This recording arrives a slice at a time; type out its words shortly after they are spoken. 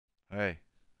Hey,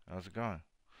 how's it going?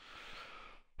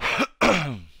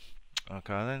 Okay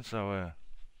then, so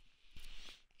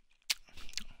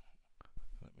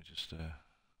let me just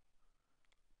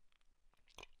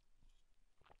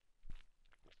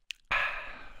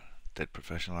dead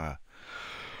professional hour.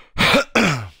 We've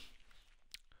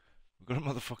got a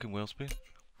motherfucking wheel spin.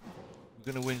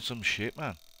 We're gonna win some shit,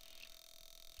 man.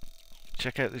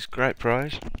 Check out this great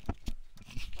prize.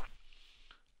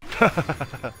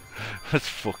 That's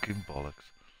fucking bollocks.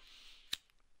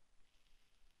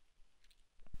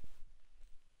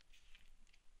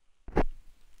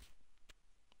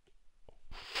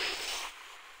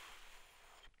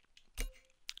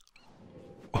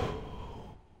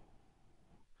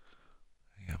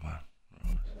 Yeah, man.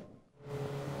 Right.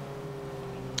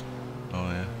 Oh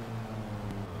yeah.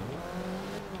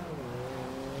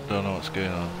 Don't know what's going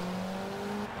on.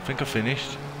 I think I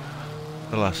finished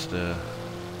the last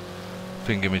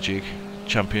thingamajig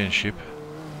championship.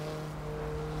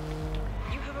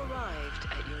 You have arrived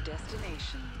at your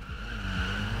destination.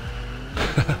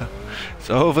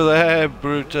 It's over there,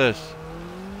 Brutus.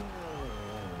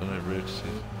 I don't know Brutus is.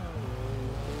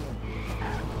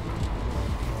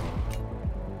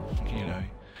 You know.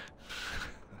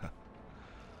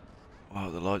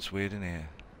 Wow, the light's weird in here.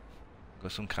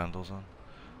 Got some candles on.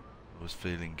 I was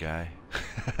feeling gay.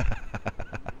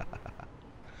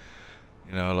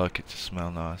 You know, I like it to smell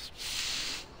nice.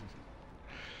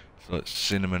 It's like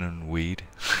cinnamon and weed.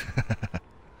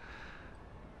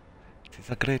 It is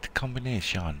a great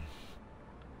combination.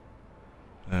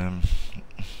 I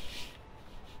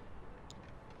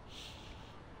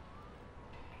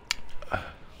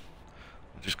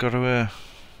just got to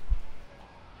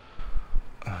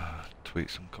tweet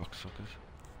some cocksuckers.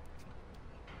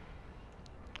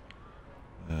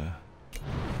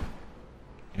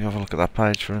 You have a look at that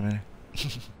page for a minute.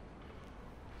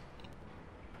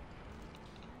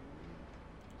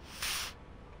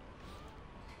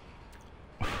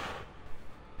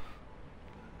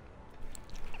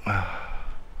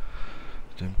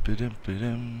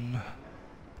 Dum-ba-dum-ba-dum.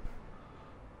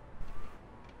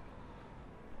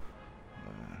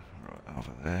 Right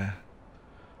over there,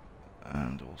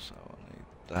 and also I need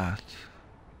that.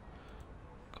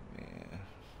 Come here.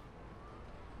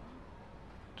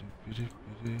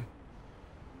 Dum-ba-dum-ba-dum.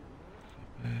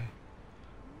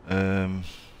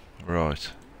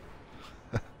 Right.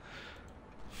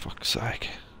 Fuck's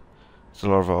sake. It's a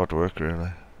lot of hard work,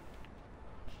 really.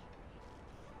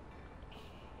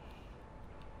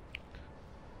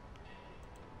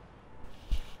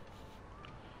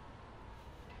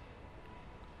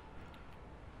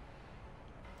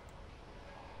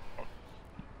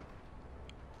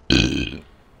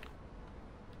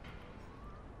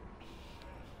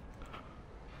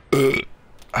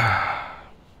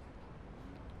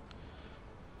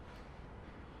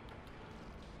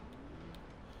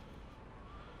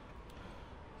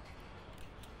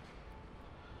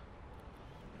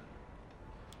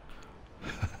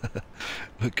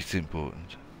 Look, it's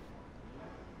important.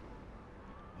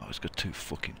 Oh, it's got two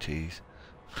fucking T's.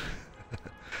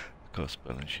 Can't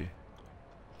spell and shit.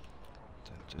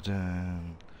 Dun, dun,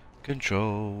 dun.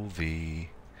 Control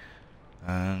V,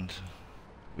 and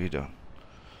we're done.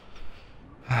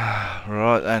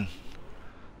 Right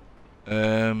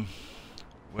then.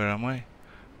 Where am I?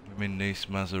 I'm in Nice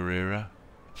Mazzarera.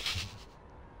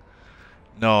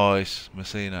 Nice,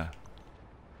 Messina.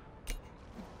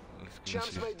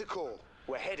 Champs made the call.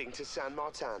 We're heading to San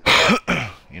Martin.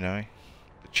 You know,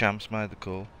 the champs made the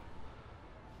call.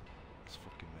 It's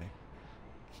fucking me.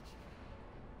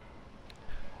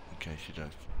 In case you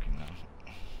don't fucking know.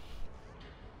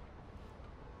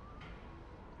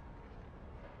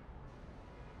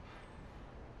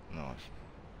 Nice.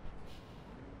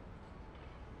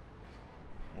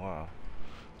 Wow.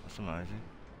 That's amazing.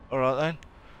 Alright then.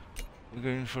 We're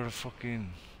going for a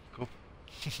fucking cup.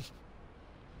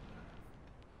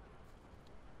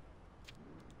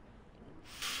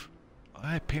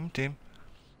 I pimped him.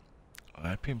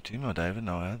 I pimped him. I don't even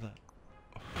know how that.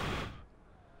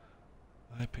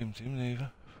 I pimped him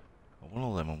neither. I want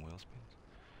all them on wheel spins.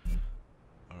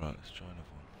 Alright, let's try another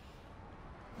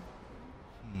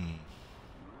one.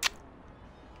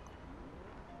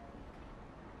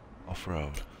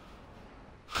 Off-road.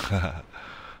 I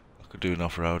could do an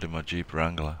off-road in my Jeep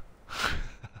Wrangler.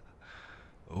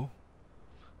 Oh.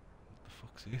 What the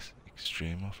fuck's this?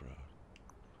 Extreme off-road.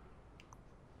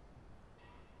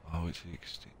 Oh, it's the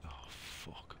extreme. Oh,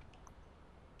 fuck.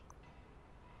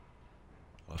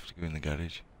 I'll have to go in the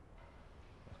garage.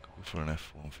 I could go for an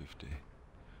F-150.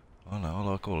 Oh no, I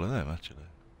like all of them actually.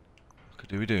 I could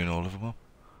do doing all of them up.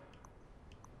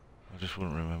 I just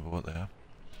wouldn't remember what they are.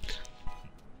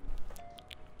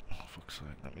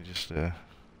 Let me just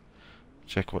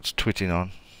check what's twitting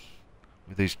on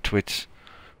with these twits.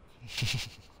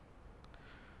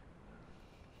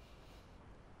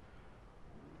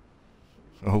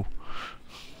 Oh,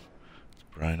 it's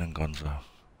Brian and Gonzo.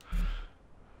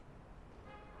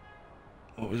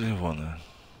 What was the other one then?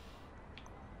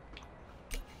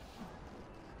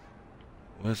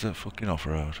 Where's that fucking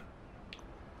off-road?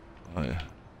 Oh yeah.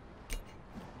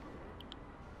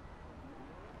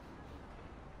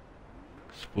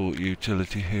 Sport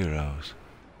utility heroes.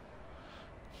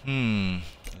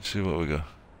 Let's see what we got.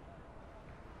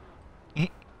 A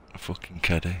fucking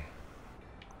caddy.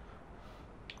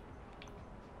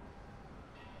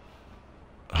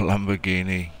 A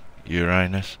Lamborghini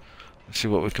Uranus. Let's see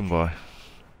what we can buy.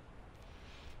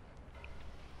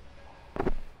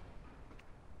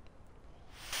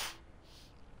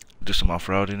 Do some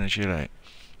off-roading and shit, eh?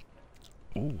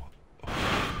 Ooh. A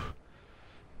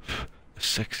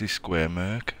sexy square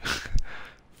Merc.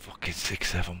 Fucking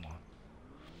 671.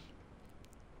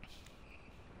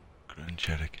 Grand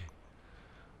Cherokee.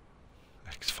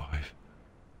 X5.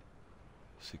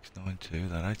 692.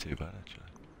 That ain't too bad actually.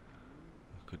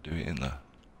 I could do it in there.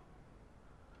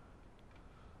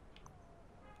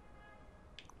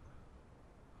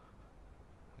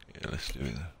 Yeah, let's do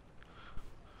it then.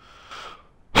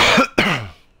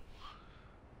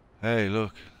 Hey,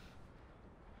 look.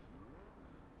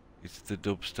 It's the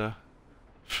Dubster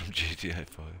from GTA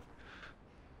 5.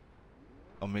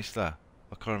 I missed that.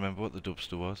 I can't remember what the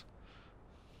Dubster was.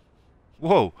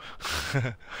 Whoa!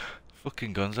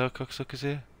 Fucking Gonzo cocksuckers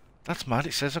here. That's mad.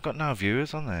 It says I've got no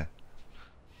viewers on there.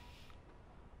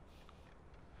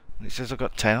 And it says I've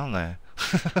got 10 on there.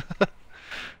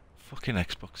 Fucking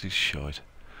Xbox is shite.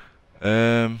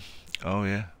 Oh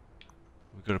yeah.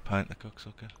 We've got to paint the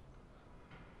cocksucker.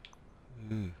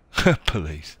 Ooh.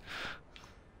 Police.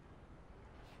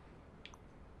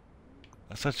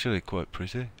 That's actually quite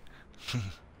pretty.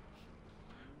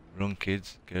 Run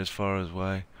kids, get as far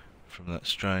away from that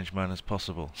strange man as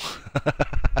possible.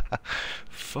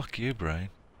 Fuck you, brain.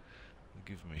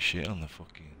 You're giving me shit on the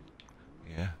fucking...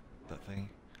 Yeah, that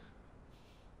thing.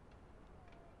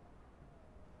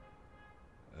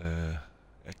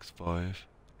 X5,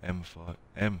 M5,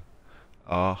 M,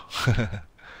 R.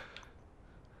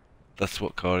 That's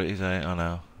what car it is, eh? I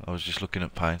know. I was just looking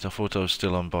at paint. I thought I was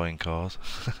still on buying cars.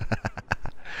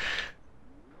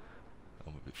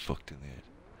 I'm a bit fucked in the head.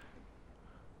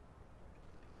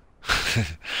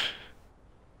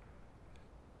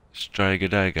 Stranger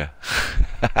danger.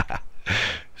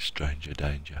 Stranger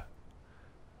danger.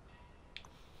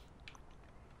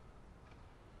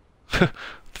 What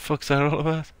the fuck's that all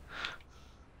about?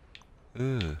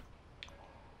 Ugh.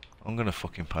 I'm gonna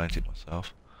fucking paint it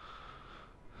myself.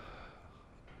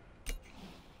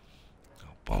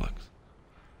 Oh, bollocks.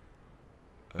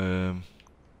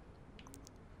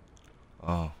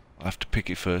 Oh, I have to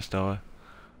pick it first, do I?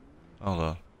 Hold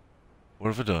on.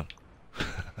 What have I done?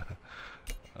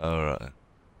 Alright then.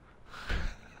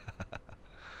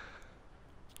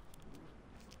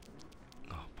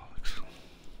 Oh, bollocks.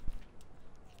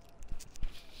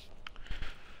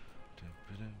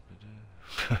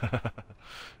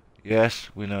 Yes,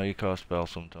 we know you can't spell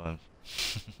sometimes.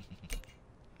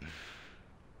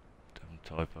 Damn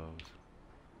typos.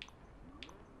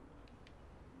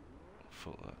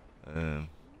 Fuck that.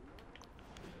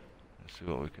 Let's see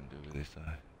what we can do with this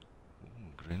eye.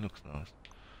 Ooh, green looks nice.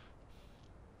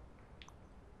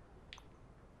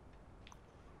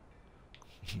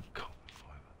 Carbon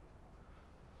fibre.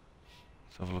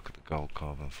 Let's have a look at the gold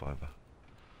carbon fibre.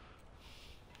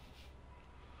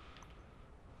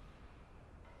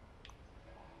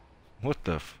 What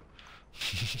the f...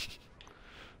 See,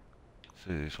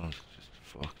 this one's just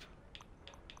fucked.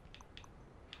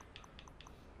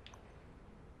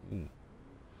 Ooh.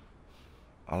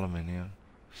 Aluminium,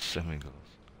 semi-gloss,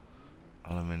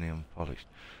 aluminium polished.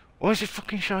 Why does it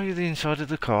fucking show you the inside of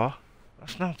the car?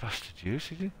 That's no bastard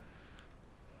use, is it?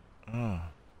 Oh.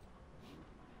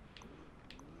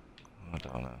 I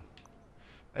don't know.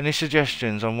 Any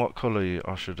suggestions on what colour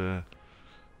I should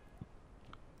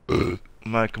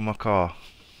make my car?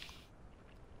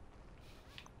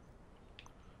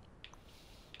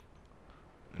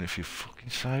 And if you fucking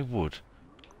say wood.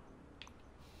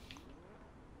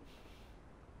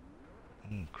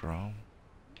 Chrome.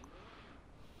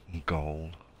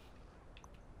 Gold.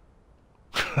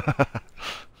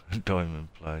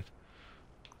 Diamond plate.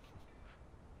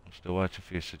 I'm still waiting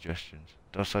for your suggestions.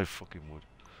 Don't say fucking wood.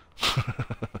 I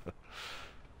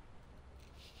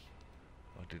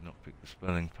did not pick the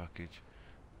spelling package.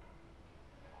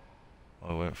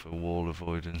 I went for wall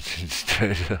avoidance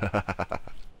instead.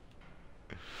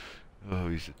 Oh,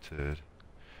 he's a turd.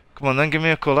 Come on then, give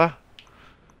me a colour.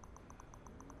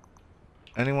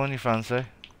 Anyone you fancy?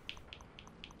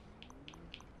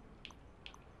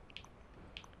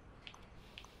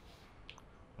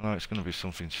 Oh, it's going to be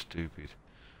something stupid.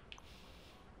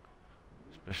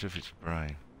 Especially if it's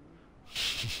brain.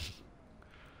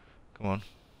 Come on.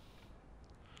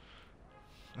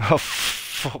 Oh,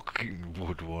 fucking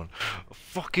wood one. I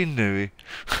fucking knew it.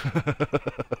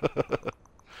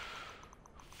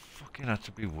 Fucking had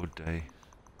to be wood day.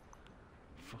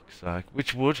 Fuck's sake.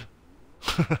 Which wood?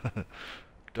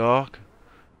 Dark,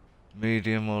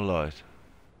 medium or light?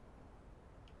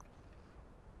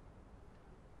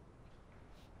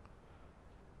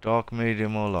 Dark,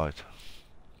 medium or light?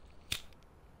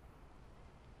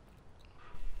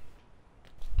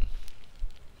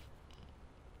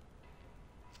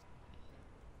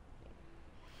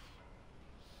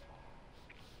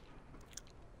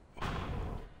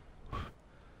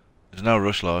 There's no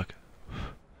rush like.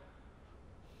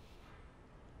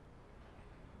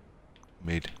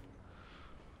 Mid.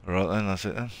 Alright then, that's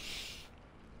it then.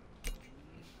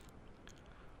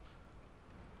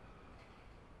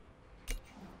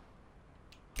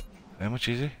 How much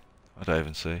is he? I don't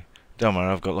even see. Don't matter,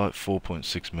 I've got like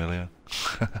 4.6 million.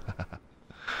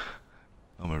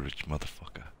 I'm a rich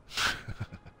motherfucker.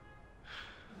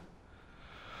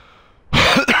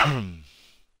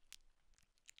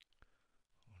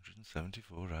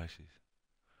 174 races.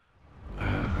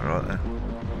 Alright then.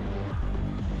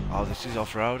 Oh, this is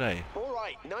off-road, eh?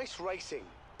 Alright, nice racing.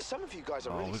 Some of you guys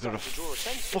are really we've got starting to draw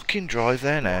attention. fucking drive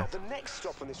there now. The next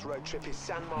stop on this road trip is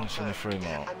San It's Martin. only 3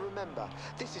 miles. And remember,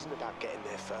 this isn't about getting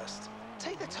there first.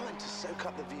 Take the time to soak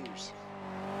up the views.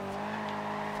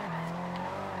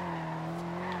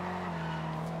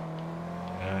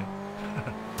 Yeah.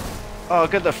 Oh,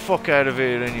 get the fuck out of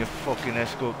here in your fucking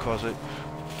escort closet.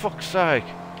 For fuck's sake.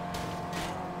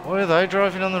 Why are they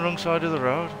driving on the wrong side of the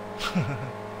road?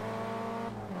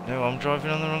 No, I'm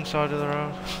driving on the wrong side of the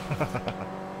road.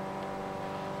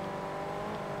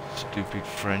 Stupid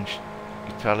French,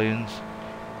 Italians.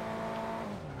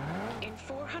 In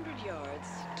 400 yards,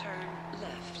 turn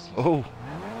left. Oh.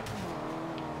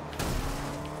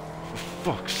 For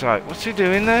fuck's sake, what's he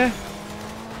doing there?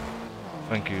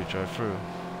 Thank you, drive through.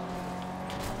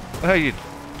 Oh, you...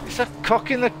 Is that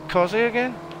cock in the cosy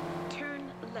again?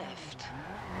 Turn left.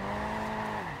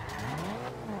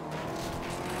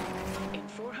 In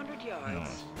 400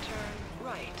 yards, turn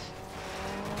right.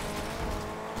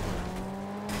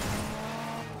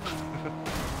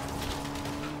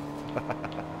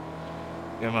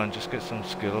 Yeah man, just get some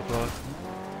skill up like.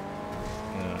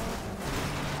 Yeah.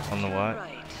 On the Turn way.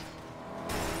 right.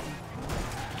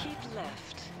 Keep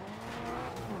left.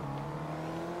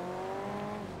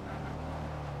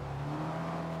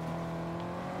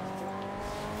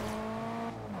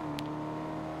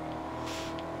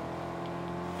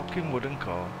 Fucking wooden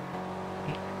car.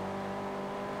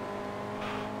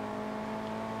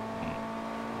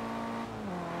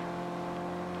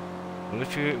 Well,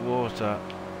 if you hit water,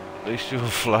 at least you'll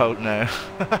float now.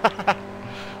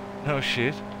 No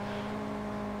shit.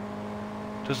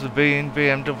 Does the B in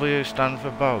BMW stand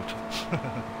for boat?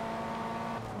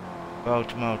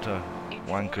 Boat motor. In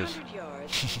Wankers. 400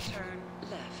 yards, turn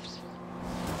left.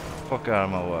 Fuck out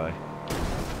of my way.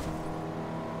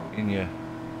 In ya.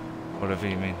 Whatever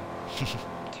you mean.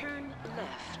 Turn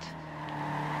left.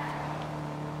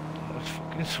 That's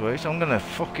fucking sweet. I'm gonna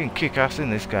fucking kick ass in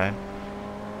this game.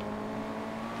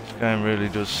 This game really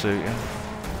does suit you.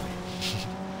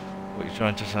 What are you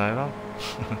trying to say, love?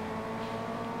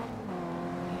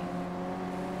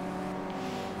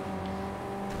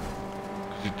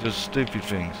 Because it does stupid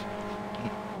things.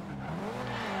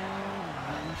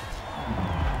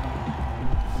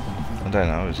 I don't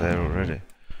know, I was there already.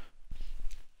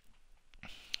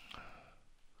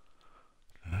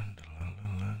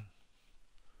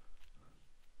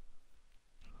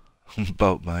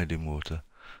 Boat made in water.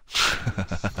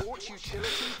 Sports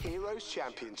Utility Heroes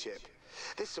Championship.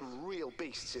 There's some real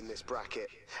beasts in this bracket.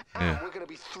 And Yeah. we're going to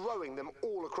be throwing them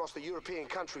all across the European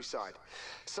countryside.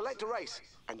 Select a race,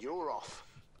 and you're off.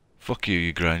 Fuck you,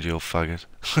 you grungy old faggot.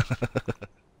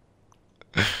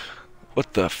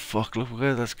 What the fuck? Look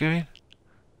where that's going.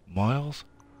 Miles?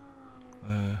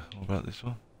 What about this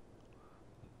one?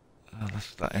 Oh,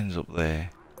 that ends up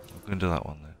there. I'm going to do that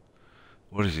one then.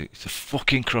 What is it? It's a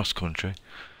fucking cross country.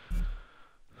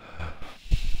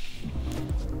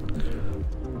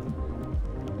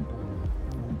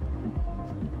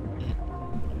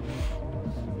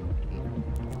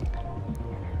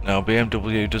 Now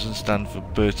BMW doesn't stand for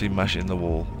Bertie mashing the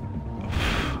wall.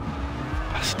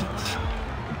 Bastards.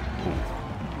 Ooh.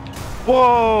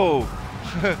 Whoa!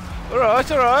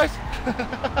 Alright, alright!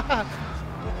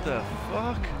 What the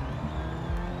fuck?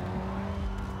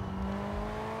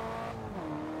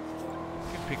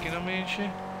 Keep picking on me and shit?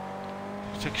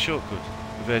 Take a shortcut.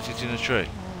 Without hitting a tree.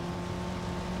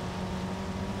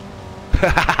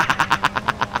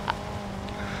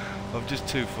 I'm just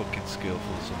too fucking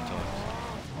skillful sometimes.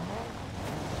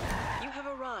 You have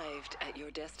arrived at your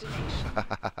destination.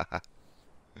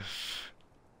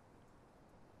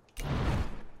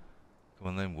 Come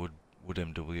on then, Wood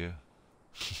MW.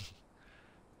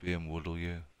 BM Woodle.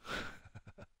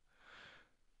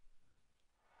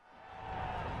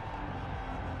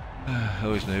 I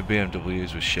always knew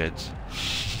BMWs were sheds.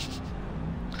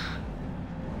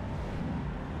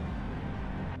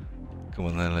 Come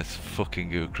on then, let's fucking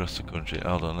go across the country.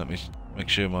 Hold on, let me make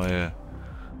sure my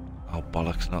oh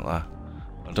bollocks, not that.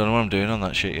 I don't know what I'm doing on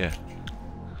that shit yet.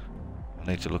 I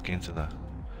need to look into that.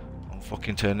 I'm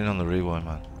fucking turning on the rewind,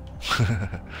 man.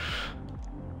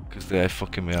 Because they're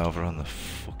fucking me over on the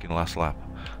fucking last lap.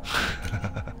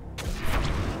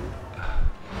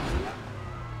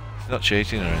 It's not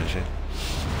cheating or anything.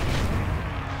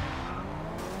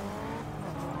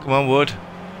 Come on, Wood.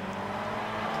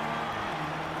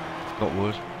 I've got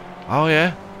wood. Oh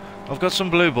yeah, I've got some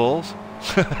blue balls.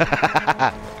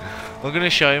 I'm going to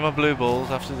show you my blue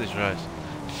balls after this race.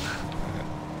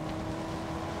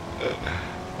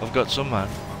 I've got some, man.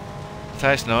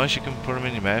 Tastes nice, you can put them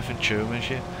in your mouth and chew them and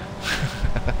shit.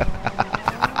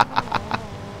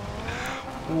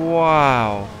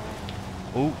 Wow.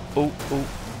 Oh, oh, oh.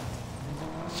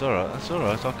 That's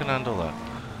alright, I can handle that.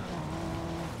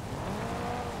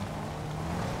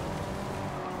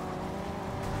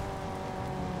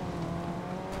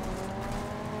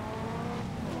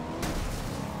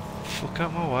 Fuck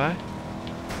out my way,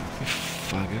 you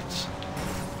faggots.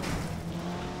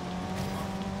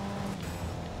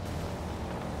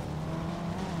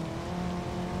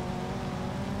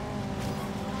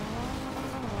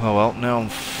 Oh well, now I'm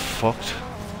fucked.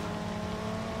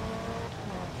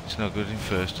 It's not good in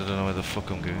first, I don't know where the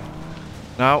fuck I'm going.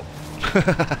 No!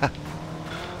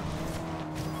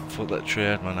 Fuck, that tree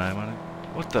had my name on it.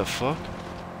 What the fuck?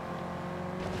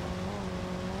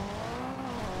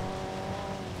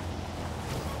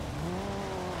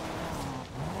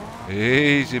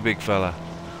 Easy, big fella.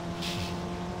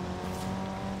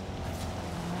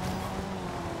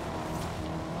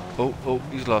 Oh, oh,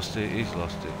 he's lost it, he's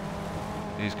lost it.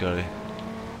 He's got it.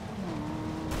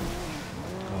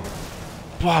 Oh.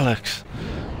 Bollocks!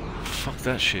 Fuck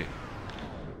that shit.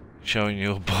 Showing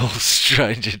your balls,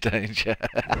 stranger danger.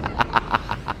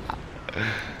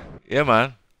 Yeah,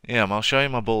 man. Yeah, I'll show you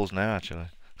my balls now, actually.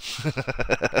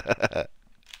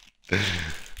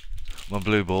 My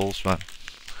blue balls, man.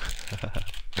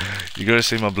 You gotta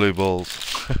see my blue balls.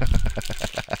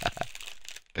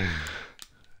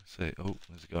 See, oh,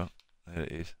 there's it gone. There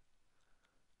it is.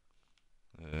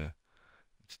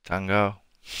 It's Tango.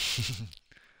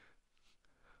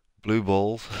 Blue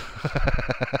balls.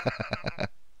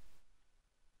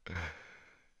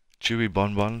 Chewy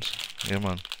bonbons. Yeah,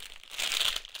 man.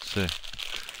 See.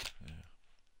 Yeah.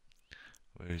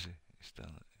 Where is he? He's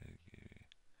down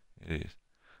there. It is.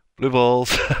 Blue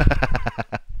balls.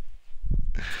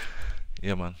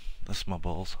 Yeah, man. That's my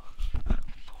balls.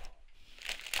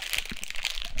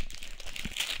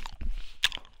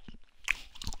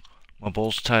 My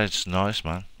balls taste nice,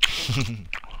 man.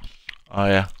 Oh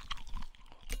yeah.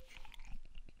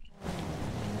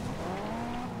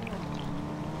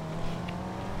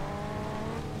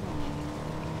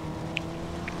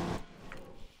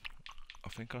 I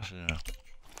think I should know.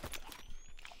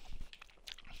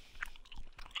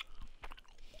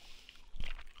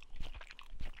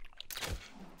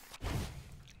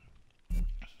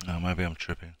 No, maybe I'm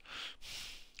tripping.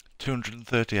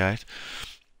 238.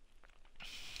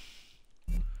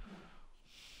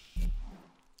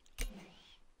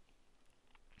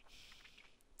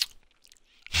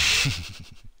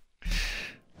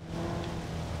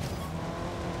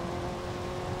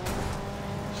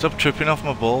 Stop tripping off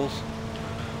my balls.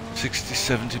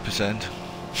 60-70%.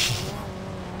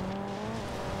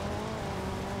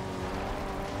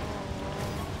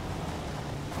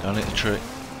 Don't hit the tree.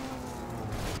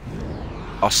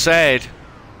 I said,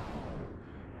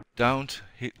 don't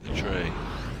hit the tree.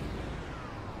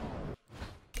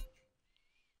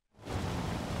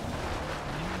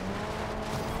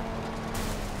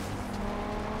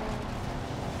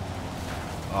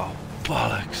 Oh,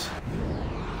 bollocks.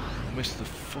 I missed the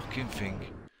fucking thing.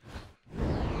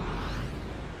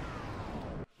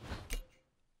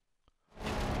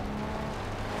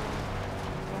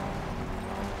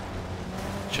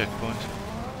 Checkpoint.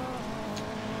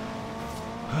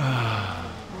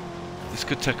 This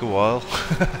could take a while.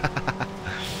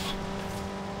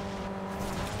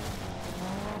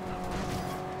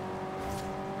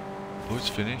 Oh, it's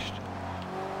finished.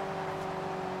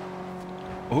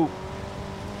 Oh,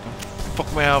 don't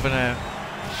fuck me over now.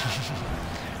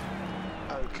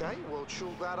 Okay, we'll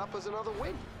chalk that up as another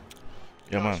win.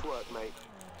 Yeah, Nice man. work, mate.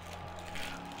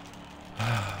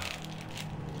 I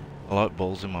like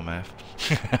balls in my mouth.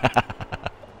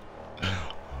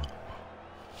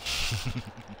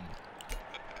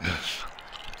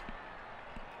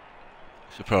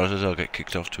 Surprises I'll get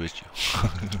kicked off Twitch.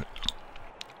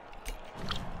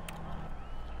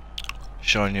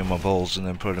 Showing you my balls and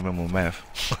then putting them in my mouth.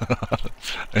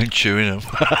 And chewing them.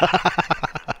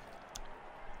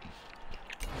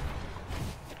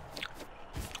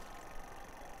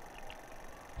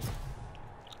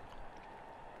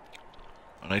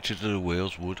 I need to do the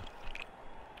wheels wood.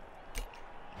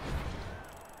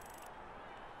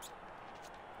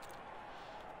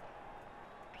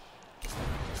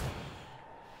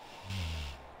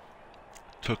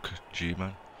 Took G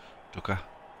man. Tucker.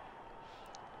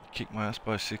 Kicked my ass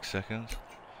by 6 seconds.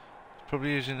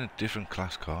 Probably using a different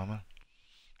class car, man.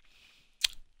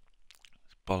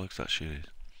 It's bollocks that shit is.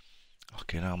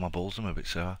 Okay, now my balls are a bit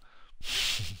sour.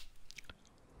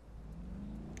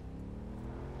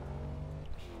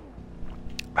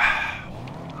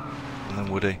 And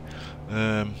then Woody.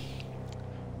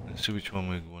 Let's see which one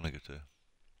we want to get to.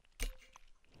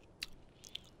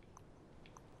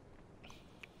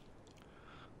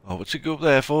 Oh, what's it go up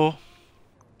there for?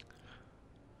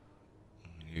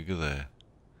 You go there.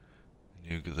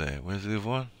 You go there. Where's the other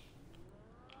one?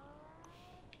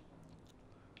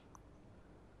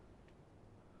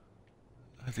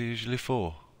 Are they usually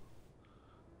 4?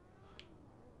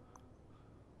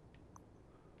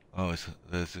 Oh, it's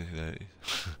there's the there it is.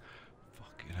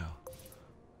 Fucking hell.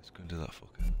 Let's go and do that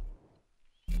fucker.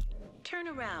 Turn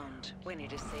around when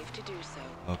it is safe to do so.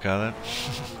 Okay then.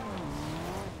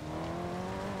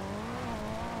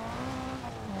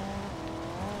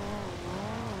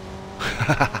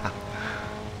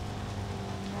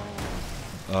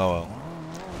 Oh well.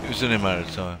 It was only a matter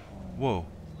of time. Whoa.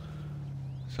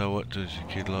 So what does your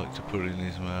kid like to put in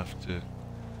his mouth to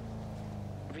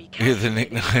hear the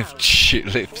nickname shit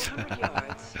lips?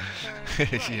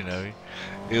 You know,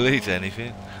 he'll eat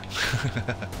anything.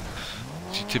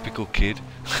 It's your typical kid.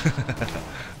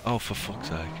 Oh, for fuck's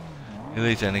sake. He'll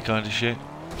eat any kind of shit.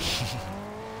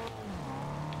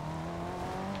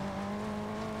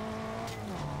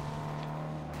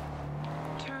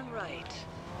 Turn right.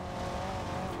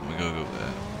 We gotta go up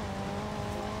there.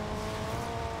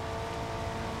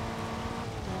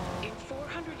 In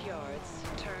 400 yards,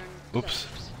 turn Oops.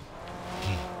 left.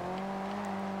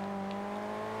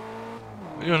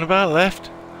 What are you on about, left?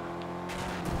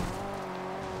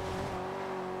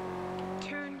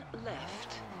 Turn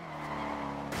left.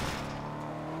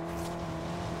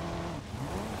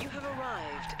 You have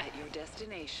arrived at your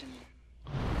destination.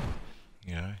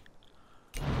 You know.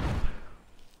 Come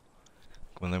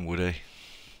on then, Woody.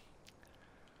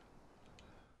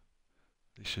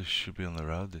 This should be on the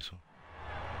road, this one.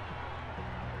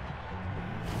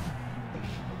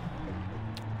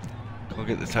 Can't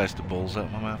get the taste of balls out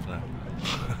of my mouth now.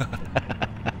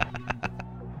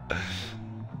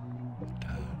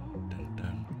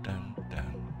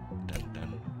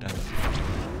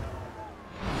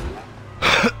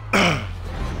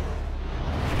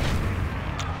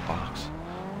 Bollocks.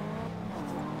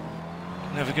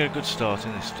 Can never get a good start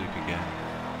in this stupid game.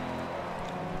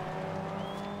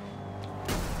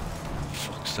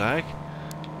 Fuck's sake.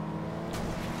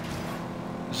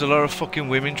 There's a lot of fucking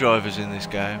women drivers in this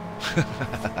game.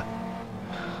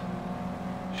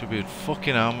 Should be at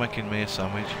fucking home making me a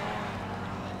sandwich.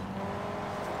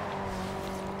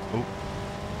 Oh,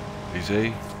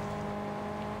 easy.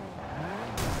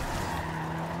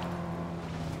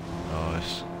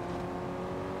 Nice.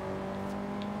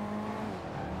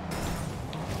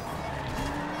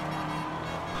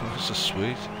 Oh, so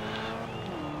sweet.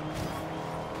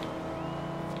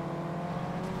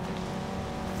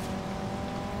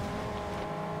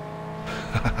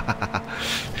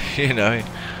 You know.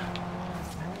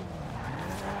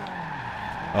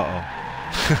 Uh-oh.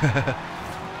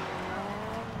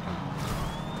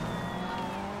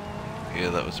 Yeah,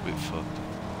 that was a bit fucked.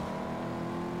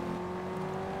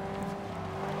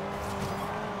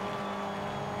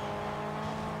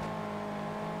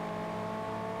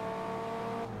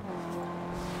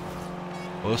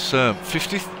 Awesome.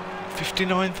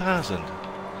 59,000.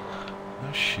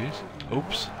 Oh shit.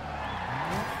 Oops.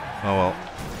 Oh well.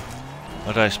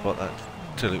 I didn't spot that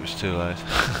till it was too late.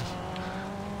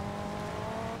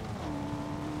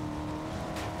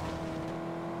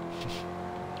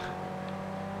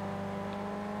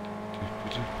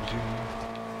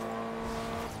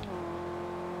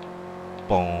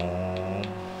 Boom.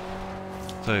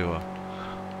 Tell you what.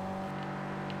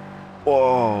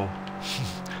 Whoa!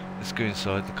 Let's go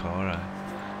inside the car, eh?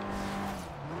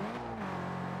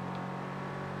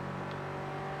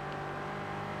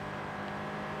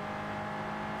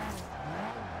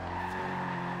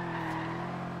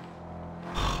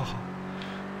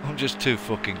 I'm just too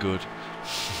fucking good.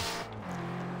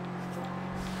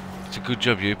 It's a good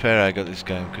job you pair I got this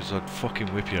game, because I'd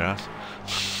fucking whip your ass.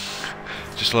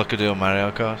 Just like I do on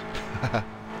Mario Kart.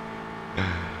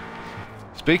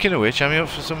 Speaking of which, am you up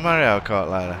for some Mario Kart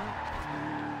later?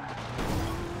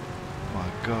 My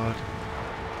god.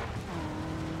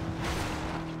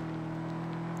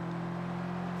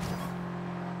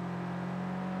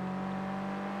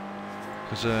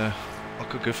 Because I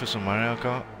could go for some Mario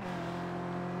Kart.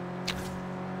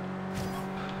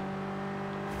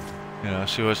 You know,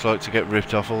 see what it's like to get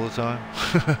ripped off all the time.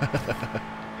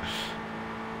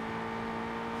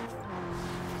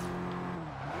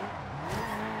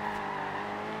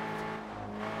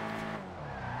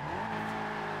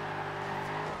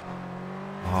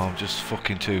 Oh, I'm just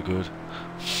fucking too good.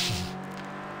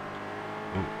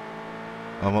 Ooh.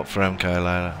 I'm up for MK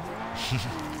later.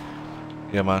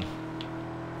 Yeah, man.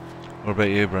 What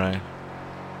about you, Brian?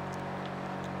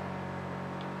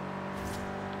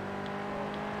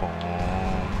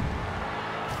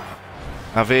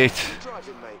 Have it. Keep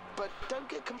driving, mate, but don't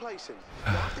get complacent.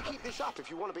 You have to keep this up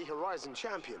if you want to be Horizon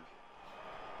champion.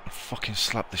 I'll fucking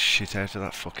slap the shit out of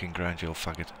that fucking ground, you old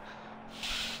faggot.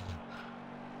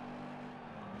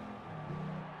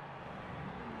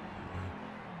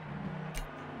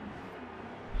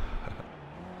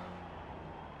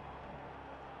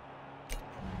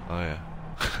 Oh yeah.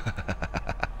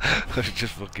 I was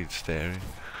just fucking staring.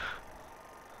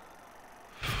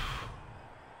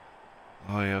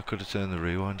 Oh yeah, I could have turned the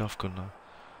rewind off, couldn't I?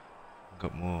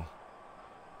 Got more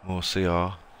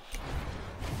CR,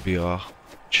 VR.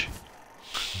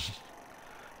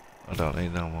 I don't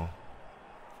need no more.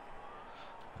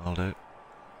 I'll do.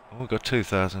 Oh, we got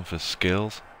 2,000 for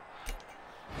skills.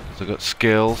 So I got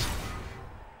skills.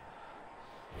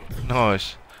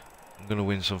 Nice. I'm gonna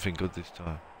win something good this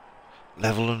time.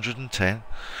 Level 110.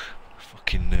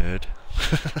 Fucking nerd.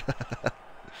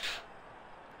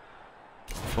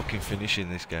 Fucking finishing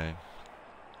this game.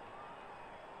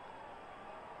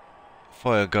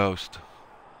 Fire Ghost.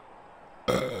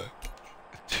 2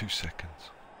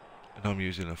 seconds. And I'm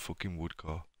using a fucking wood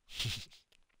car.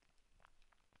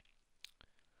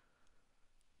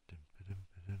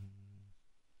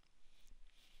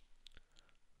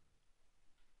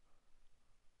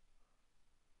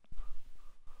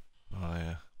 Oh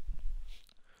yeah.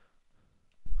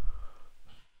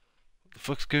 What the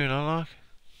fuck's going on, like?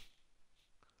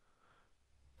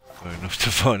 Fair enough to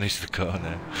varnish the car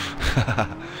now.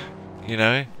 You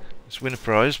know, let's win a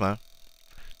prize, man.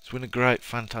 Let's win a great,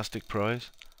 fantastic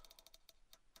prize.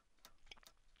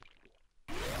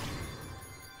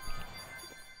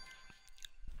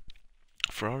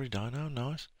 Ferrari dyno,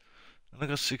 nice. And I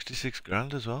got 66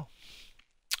 grand as well.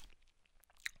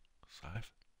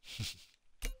 Safe. It's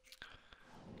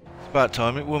about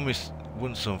time it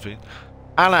won something.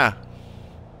 Anna!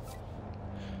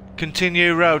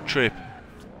 Continue road trip.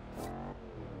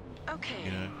 Okay.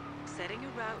 You know. Setting a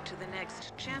route to the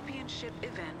next championship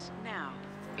event now.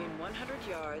 In 100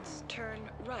 yards, turn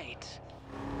right.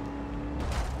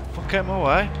 Fuck out my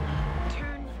way.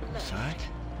 Turn left. Side.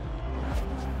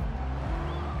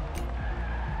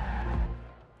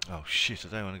 Oh shit, I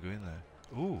don't want to go in there.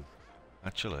 Ooh,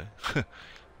 actually.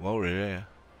 While we're here.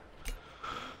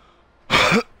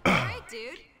 Alright,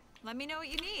 dude. Let me know what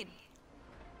you need.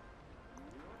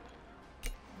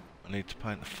 I need to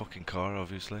paint the fucking car,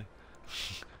 obviously.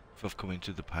 If I've come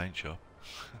into the paint shop.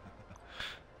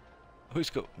 Oh, it's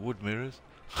got wood mirrors.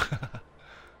 I wonder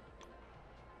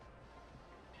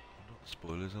what the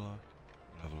spoilers are like.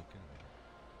 I'll have a look in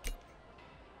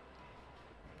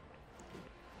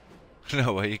there.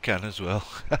 No way, you can as well.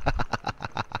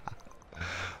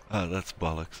 Oh, that's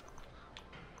bollocks.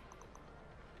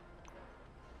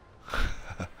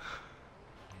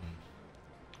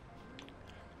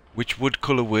 Which wood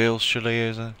colour wheels should I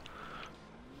use then?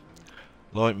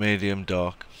 Light, medium,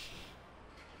 dark.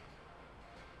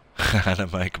 Anna,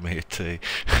 make me a tea.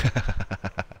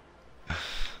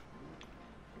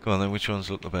 Go on then, which ones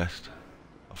look the best?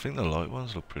 I think the light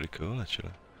ones look pretty cool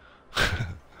actually.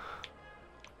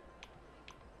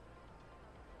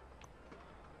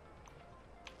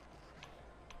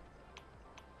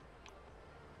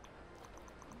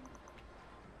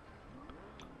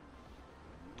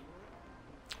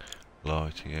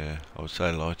 Light, yeah. I would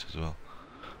say light as well.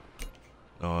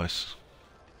 Nice.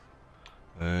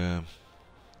 Can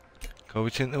we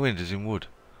tint the windows in wood?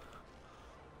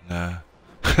 Nah.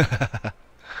 Let's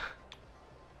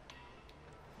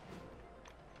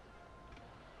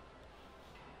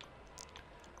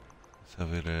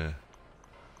have it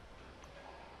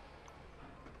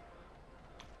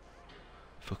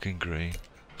fucking green.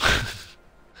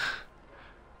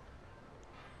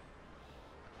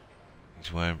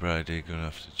 He's Wayne Brady gonna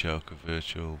have to choke a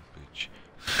virtual bitch.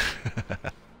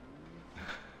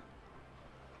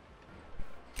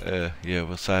 Yeah,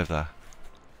 we'll save that.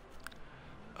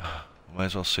 Might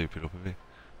as well soup it up a bit.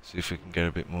 See if we can get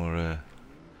a bit more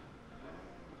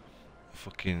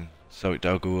fucking soak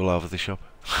dogu all over the shop.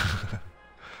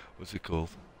 What's it called?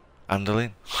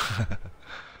 Andolin?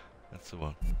 That's the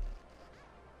one.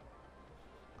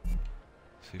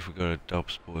 See if we got a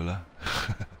dob spoiler.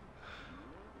 A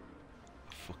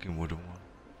fucking wooden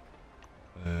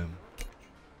one.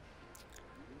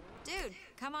 Dude,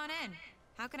 come on in.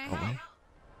 How can I What, help? mate?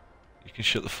 You can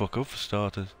shut the fuck up for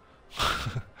starters.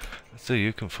 Let's see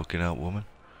you can fucking help, woman.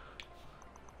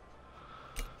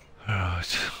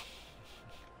 Alright.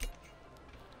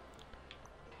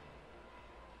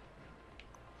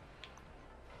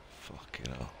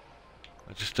 Fucking hell.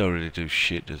 I just don't really do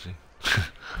shit, does he?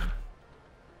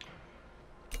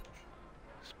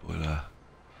 Spoiler.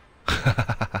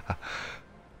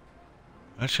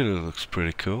 Actually looks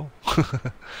pretty cool.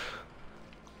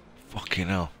 Fucking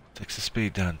hell. Takes the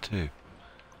speed down too.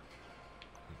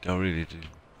 Don't really do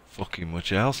fucking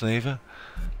much else neither.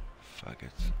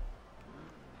 Faggots.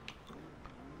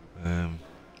 I'll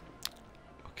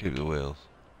keep the wheels.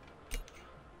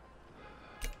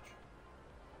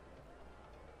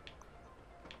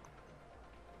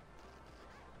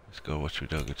 Let's go watch we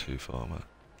don't go too far, man.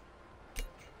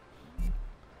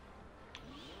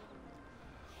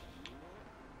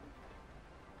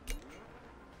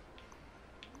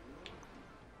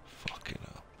 Fucking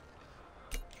hell.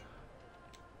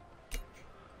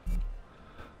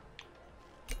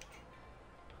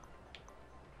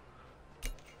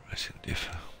 Racing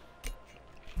differ.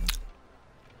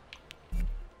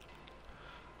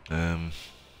 Yeah,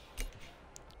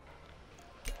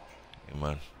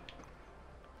 man.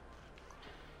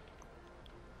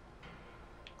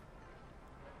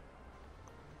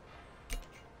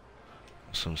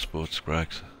 Some sports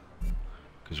brags,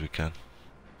 because we can.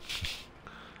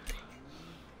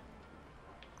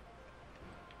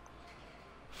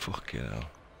 Fucking hell.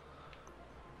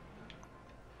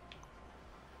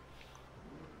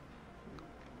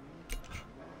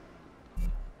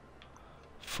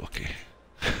 Fuck it.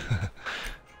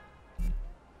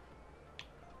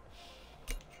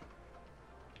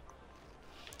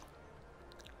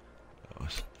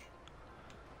 Nice.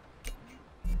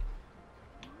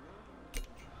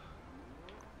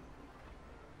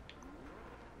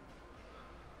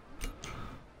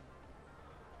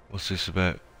 What's this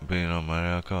about being on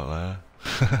Mario Kart later?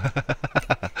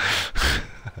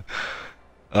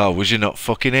 Oh, was you not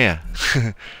fucking here?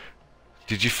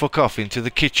 Did you fuck off into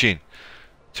the kitchen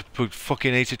to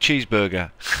fucking eat a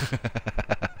cheeseburger?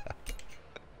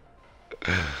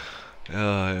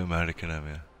 Oh, American, am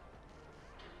you?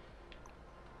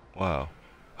 Wow.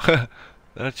 That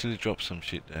actually dropped some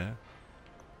shit there.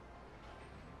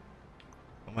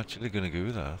 I'm actually gonna go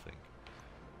with that, I think.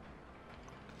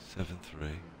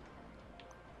 7-3.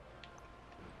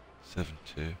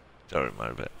 7-2. Don't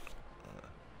remember about it.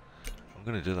 I'm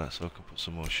gonna do that so I can put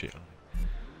some more shit on it.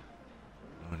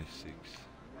 96.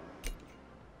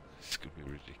 This could be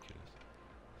ridiculous.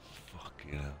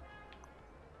 Fucking hell.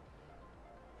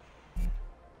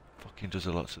 Fucking does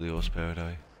a lot to the horsepower,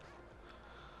 though.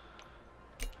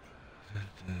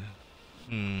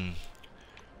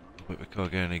 But we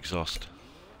can't get an exhaust.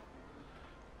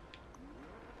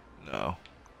 No.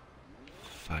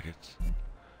 Faggots.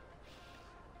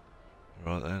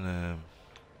 Right then,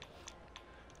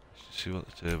 let's see what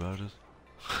the turbo does.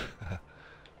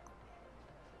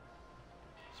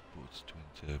 Sports twin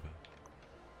turbo.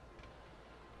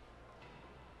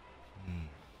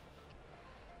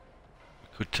 We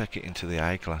could take it into the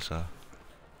A class, huh?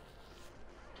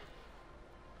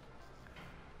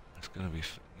 That's gonna be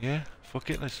yeah, fuck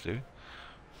it, let's do it.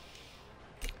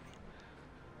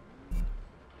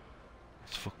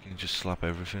 Let's fucking just slap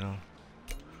everything on.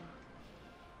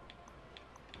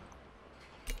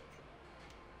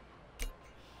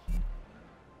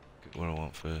 Get what I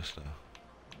want first though.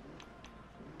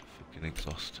 Fucking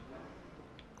exhaust.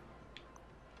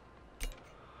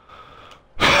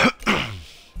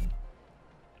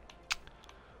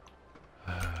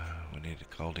 We need a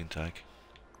cold intake.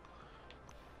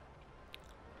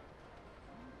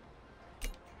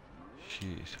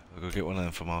 Shit. I've got to get one of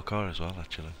them for my car as well,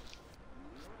 actually.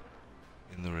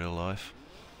 In the real life.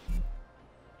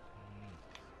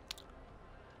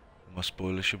 My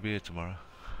spoiler should be here tomorrow.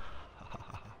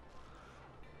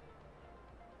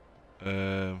 Right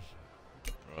then.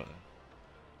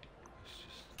 Let's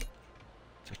just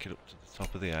take it up to the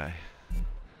top of the eye.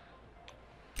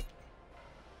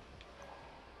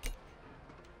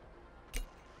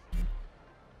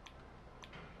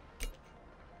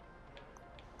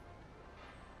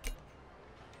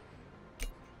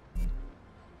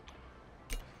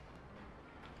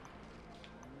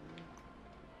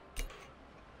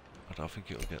 I don't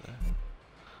think it'll get there.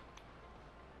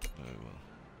 Very well.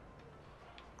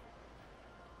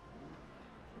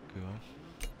 Go on.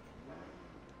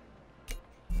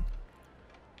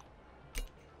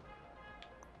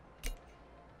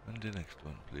 And the next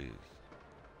one, please.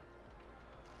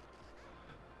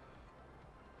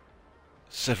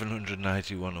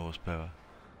 791 horsepower.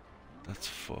 That's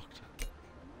fucked.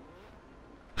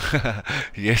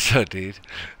 Yes, I did.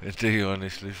 Do you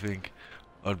honestly think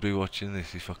I'd be watching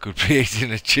this if I could be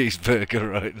eating a cheeseburger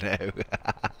right now?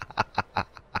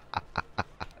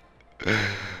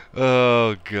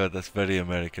 Oh god, that's very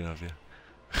American of you.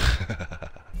 I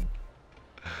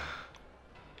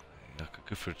could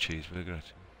go for a cheeseburger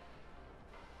actually.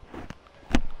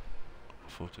 I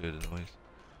thought I heard a noise.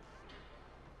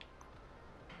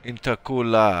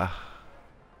 Intercooler.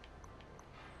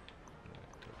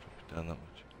 Don't drop it down that much.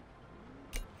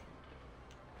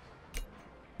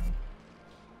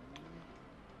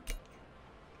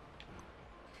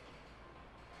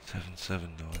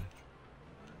 779.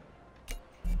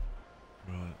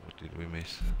 Right, what did we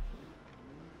miss?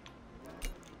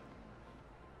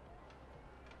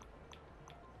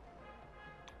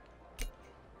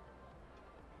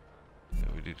 Yeah,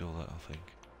 we did all that, I think.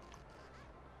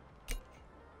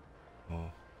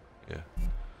 Oh, yeah.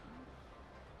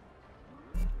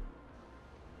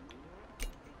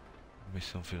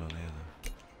 Missed something on here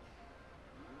though.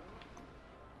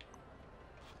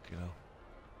 Fucking hell.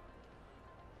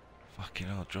 Fucking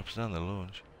hell, it drops down the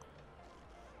launch.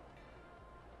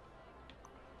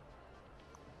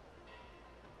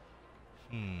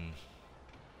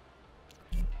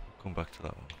 Come back to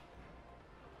that one.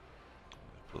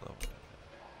 Put that one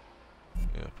in.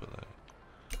 Yeah, put that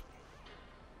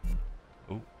in.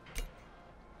 Oh.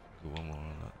 Go one more on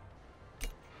that.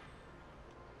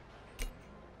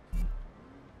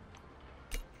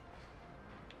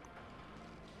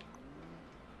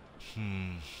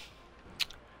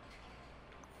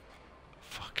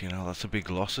 Fucking hell, that's a big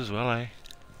loss as well, eh?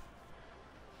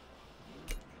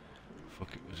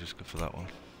 Fuck it, we'll just go for that one.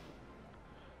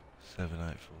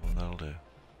 784, that'll do.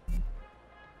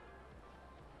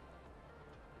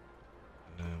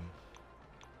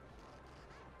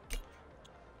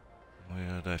 Oh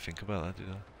yeah, did I think about that, did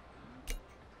I?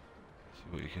 See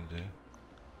what you can do.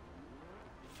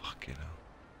 Fucking hell.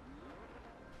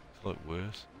 It's like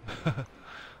worse.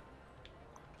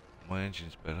 My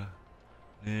engine's better.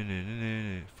 No.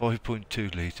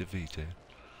 5.2 litre V10.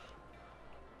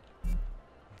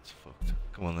 That's fucked.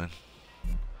 Come on then.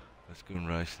 Let's go and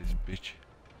race this bitch.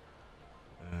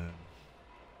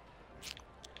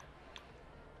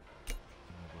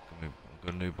 I've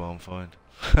got a new bomb find.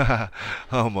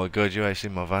 Oh my god, you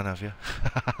racing my van, have you?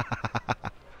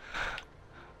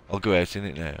 I'll go out in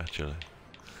it now, actually.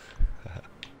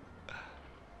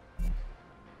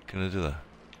 Can I do that?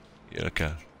 Yeah, I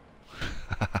can.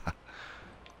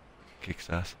 Kicks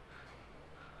ass.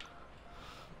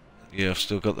 Yeah, I've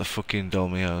still got the fucking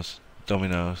Domino's.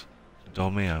 That's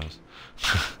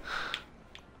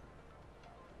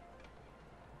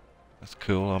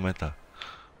cool, I made that.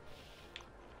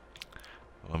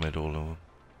 Well, I made all of them.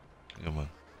 Come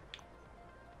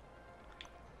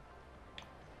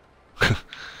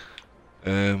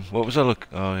on. What was I look?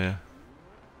 Oh yeah.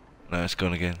 No, it's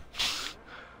gone again.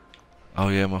 Oh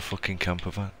yeah, my fucking camper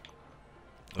van.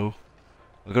 Oh,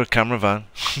 I got a camera van.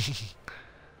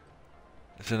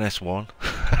 It's an S1.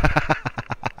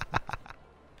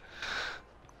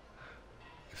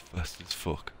 It's fast as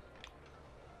fuck.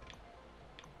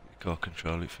 You can't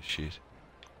control it for shit.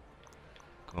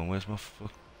 Come on, where's my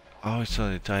fuck? Oh, it's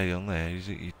on the tally on there, is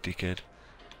it, you dickhead?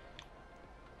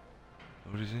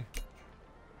 What is it?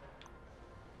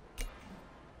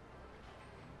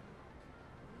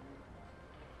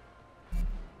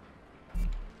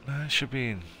 Nah, it should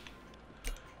be in.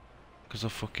 Because I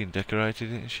fucking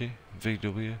decorated it and shit.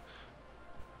 VW.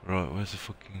 Right, where's the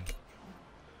fucking...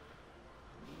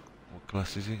 What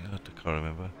class is it? I can't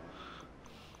remember.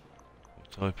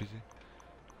 What type is it?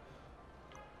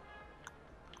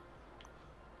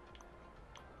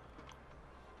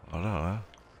 I don't know.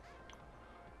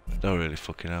 It don't really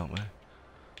fucking help me.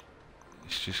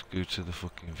 Let's just go to the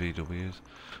fucking VWs.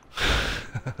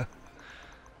 Got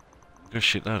a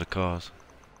shitload of cars.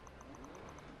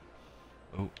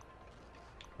 Oh.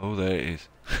 Oh, there it is.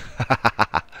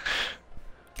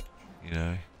 You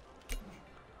know.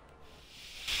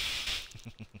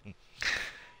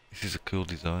 This is a cool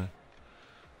design.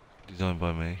 Designed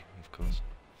by me, of course.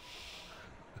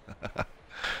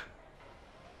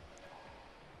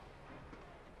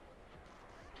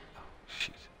 Oh,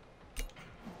 shit.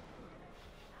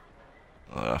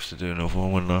 I'll have to do another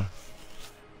one, wouldn't I?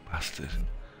 Bastard.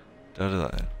 Don't do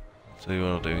that then. I'll tell you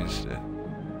what I'll do instead.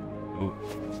 Oh.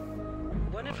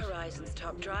 One of Horizon's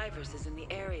top drivers is in the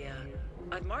area.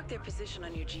 I've marked their position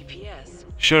on your GPS.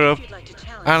 Shut up. If you'd like to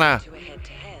challenge Anna. them to a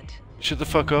head-to-head. Shut the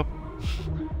fuck up.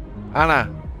 Anna.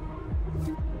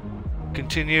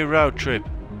 Continue road trip.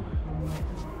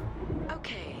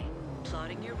 Okay,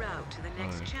 plotting your route to the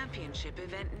next championship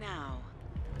event now.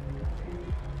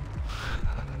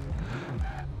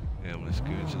 Yeah, let's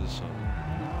go into the sun.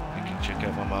 You can check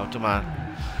out my motor, man.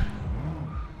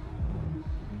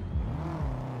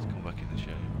 Let's come back in the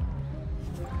shade.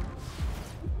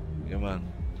 Yeah, man.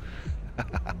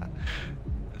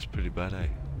 That's pretty bad, eh?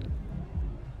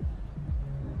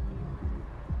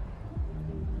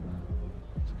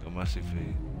 It's got a massive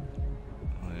V.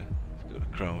 Oh yeah, it's got a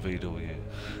Crown VW.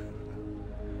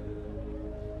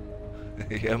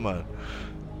 Yeah, man.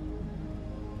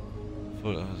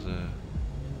 Thought that was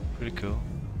pretty cool.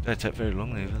 Didn't take very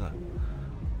long either, that.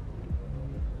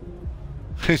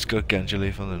 It's got ganja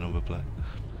leaf on the number plate.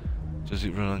 Does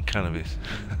it run on cannabis?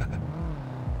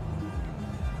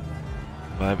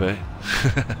 Maybe.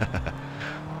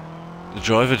 The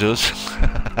driver does.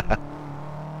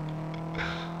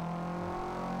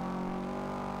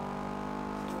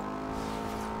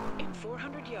 In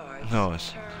 400 yards,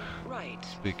 Nice. turn right.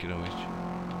 Speaking of which.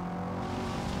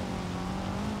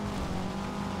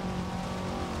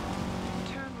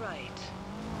 Turn right.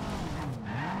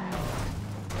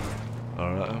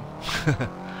 Alright.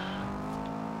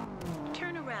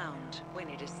 Turn around when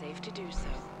it is safe to do so.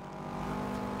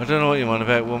 I don't know what you're on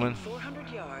about, woman. 400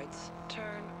 yards,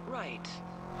 turn right.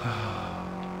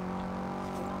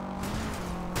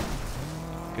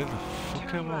 Get the fuck out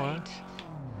Turn of my way. right.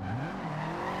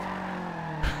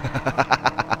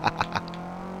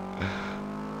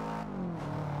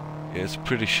 Yeah, it's a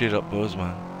pretty shit up buzz,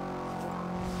 man.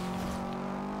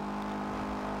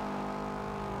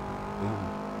 Ooh.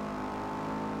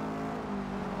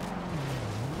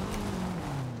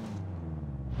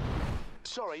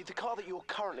 Sorry, the car that you're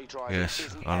currently driving Yes,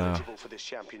 isn't I know. eligible for this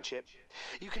championship.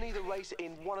 You can either race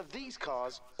in one of these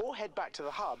cars or head back to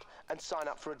the hub and sign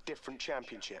up for a different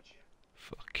championship.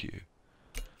 Fuck you.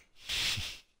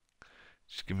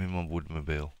 Just give me my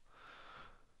woodmobile.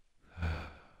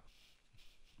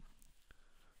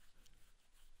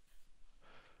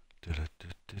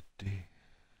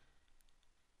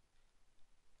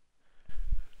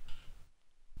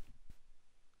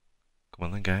 Come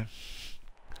on then, game.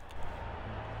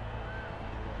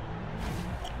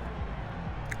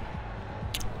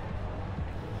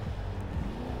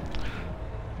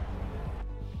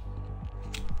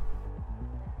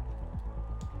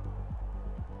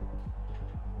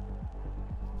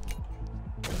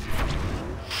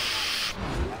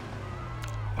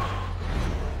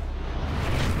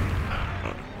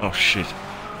 Oh shit.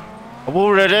 I'm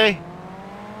all ready.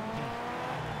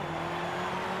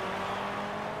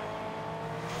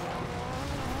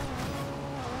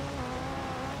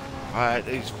 Alright,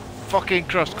 these fucking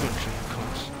cross country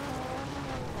cunts.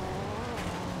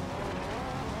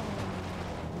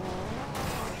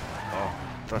 Oh,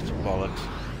 that's bollocks.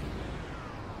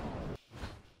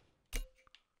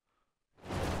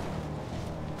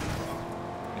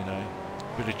 You know,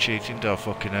 bit of cheating to our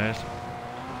fucking ass.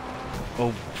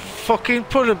 Oh, fucking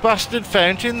put a bastard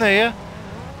fountain there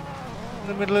in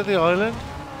the middle of the island.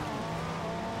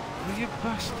 Oh, you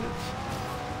bastards.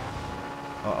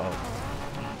 Uh-oh.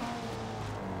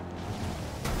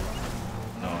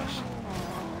 Nice.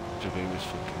 Javi was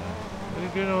fucking there. What are you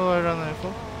going all the way around there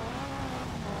for?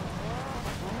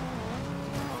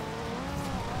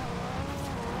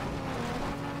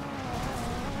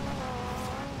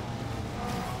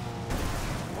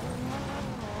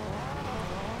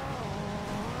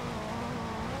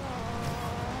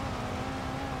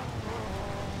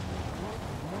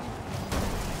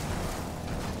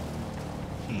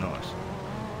 Nice.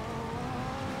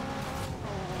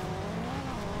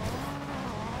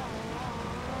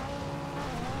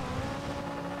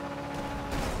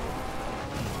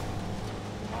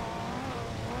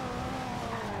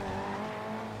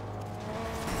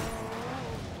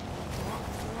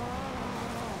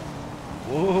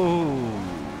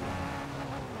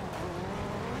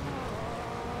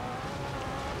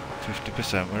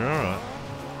 50%, we're alright.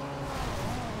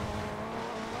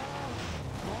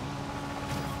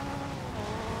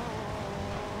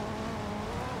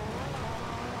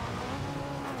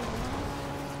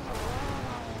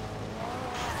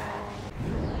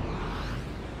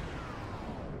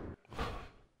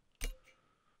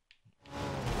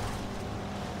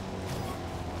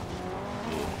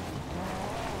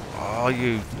 Oh,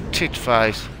 you tit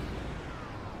face.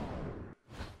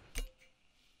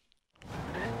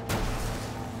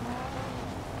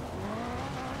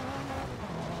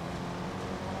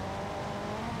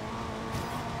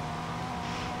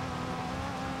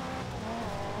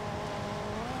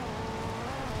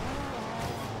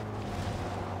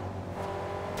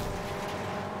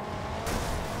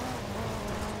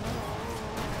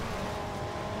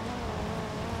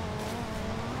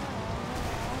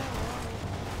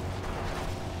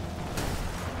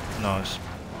 Nice.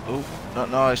 Oh,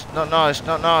 not nice, not nice,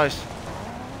 not nice.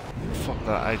 Fuck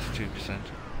that, 82%.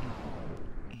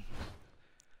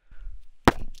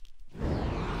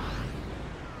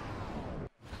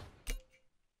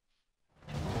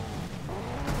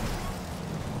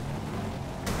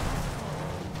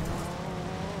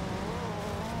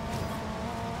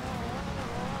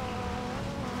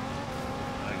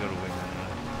 I gotta win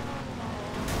anyway.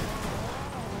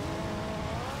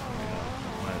 Yeah,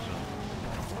 might as well.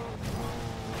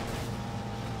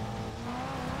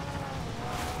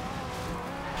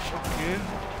 Fuck you.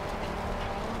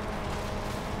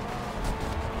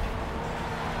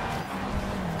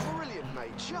 Brilliant,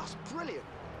 mate. Just brilliant.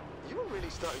 You were really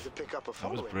starting to pick up a That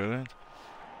following. was brilliant.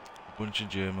 A bunch of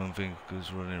German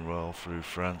vehicles running roll through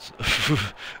France.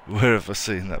 Where have I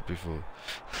seen that before?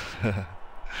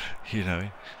 You know.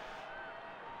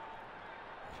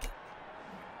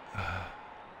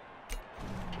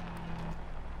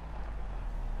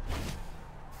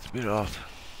 It's a bit hot.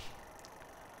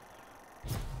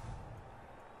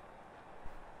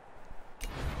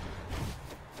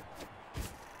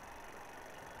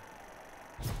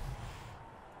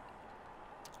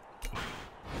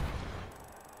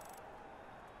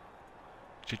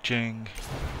 Cha-ching.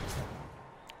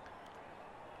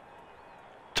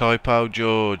 Typo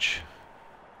George.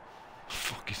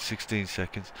 Fucking 16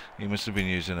 seconds. He must have been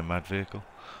using a mad vehicle.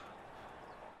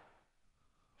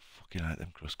 Fucking hate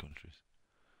them cross countries.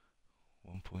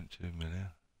 1.2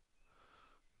 million.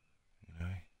 You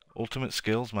know. Ultimate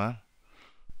skills, man.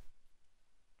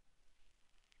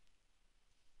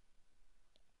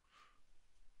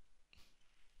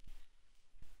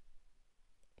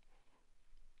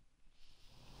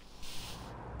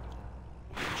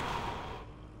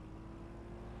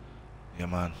 Yeah,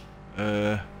 man.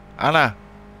 Anna!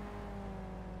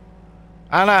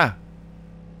 Anna!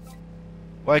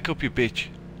 Wake up, you bitch.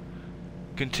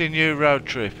 Continue road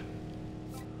trip.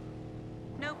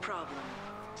 No problem.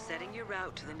 Setting your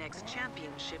route to the next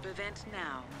championship event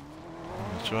now.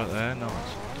 It's right there, nice.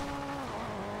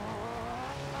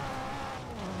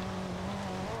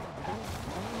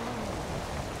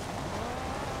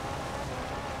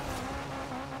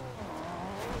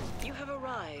 You have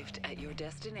arrived at your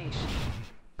destination.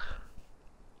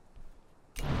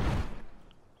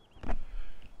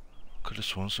 Could have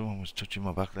sworn someone was touching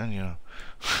my back then, you know.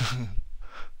 I'm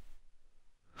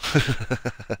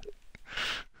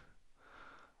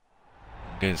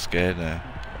getting scared now.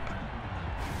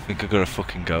 I think I got a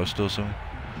fucking ghost or something.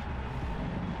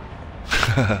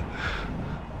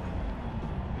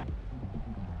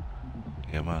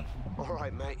 Yeah, man. All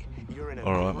right, mate. You're in a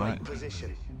All right, great mate.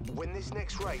 position. Win this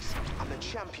next race, and the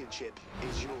championship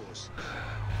is yours.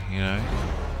 You know,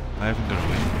 I haven't got to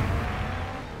win.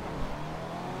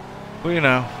 But you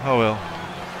know, oh well.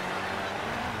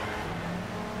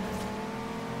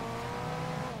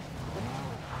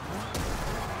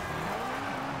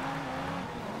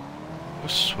 It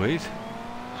was sweet.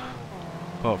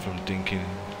 Apart from dinking.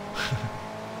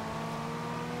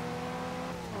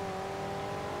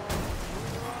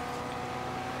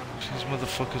 These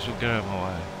motherfuckers would get out of my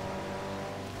way.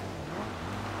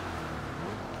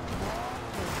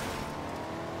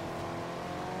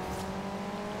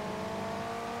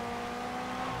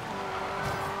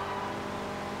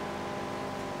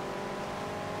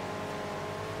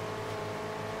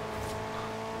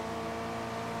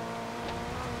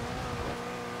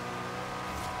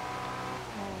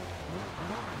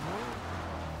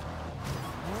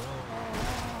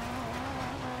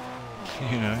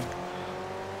 You know.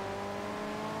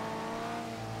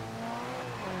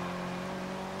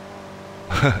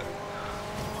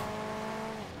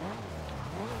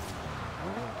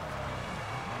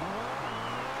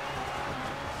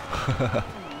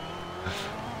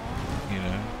 You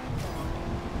know.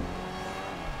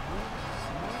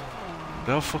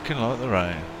 They all fucking like the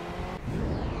rain.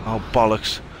 Oh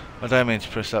bollocks. I don't mean to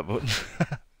press that button.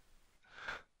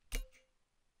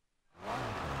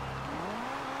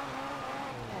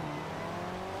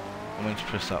 I meant to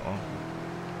press that one.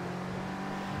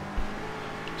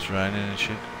 It's raining and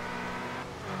shit.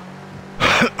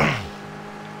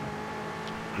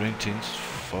 Green tint's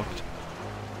fucked.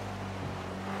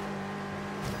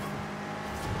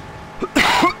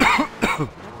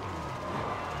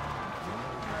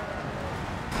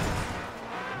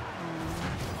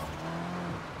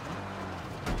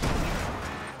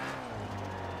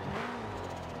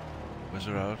 Where's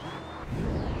the road?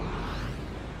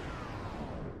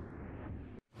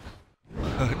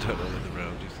 I don't know where the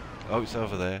road is. Oh, it's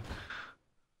over there.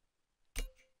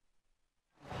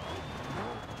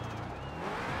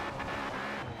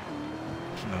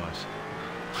 Nice.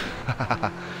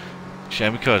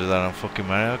 Shame we could have that on fucking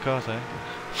Mario Kart, eh?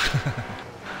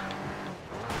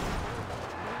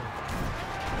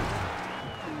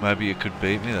 Maybe you could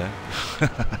beat me then.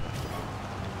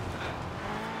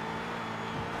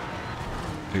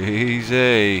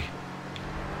 Easy.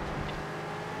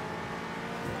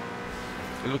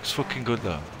 It looks fucking good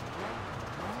though.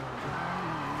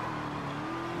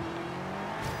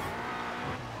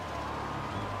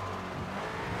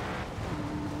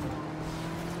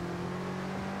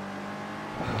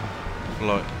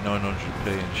 Like 900p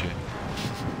and shit.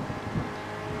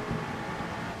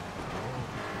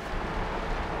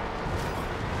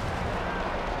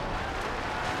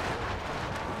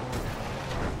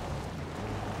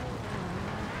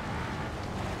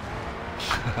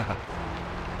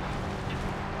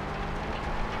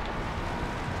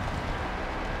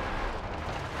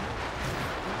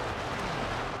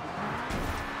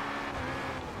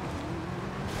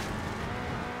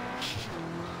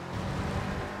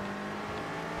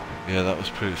 Yeah, that was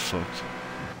pretty fucked.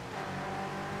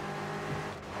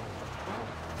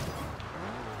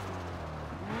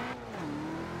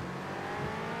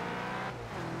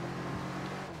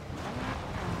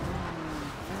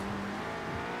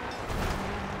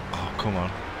 Oh, come on.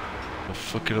 I'll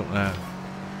fuck it up now.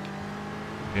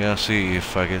 Yeah, I see you,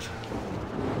 faggot.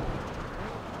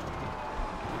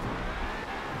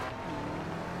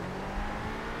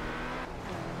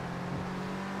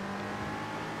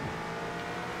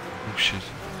 Oh shit.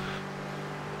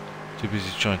 Too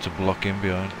busy trying to block in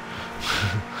behind.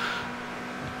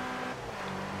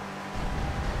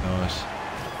 Nice.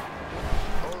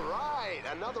 Alright,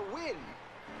 another win.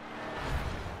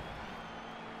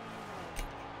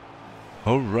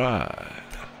 Alright.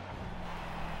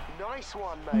 Nice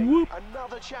one, mate. Whoop.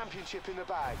 Another championship in the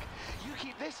bag. You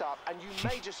keep this up and you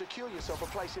may just secure yourself a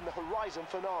place in the Horizon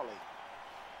finale.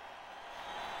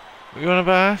 What you on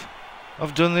about?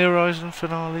 I've done the Horizon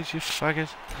finales, you faggot.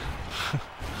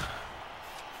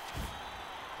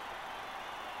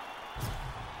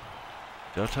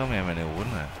 Don't tell me how many I won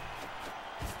there.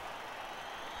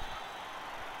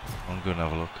 I'm gonna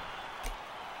have a look.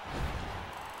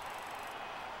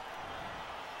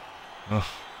 Oh.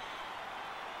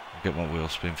 I'll get my wheel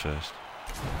spin first.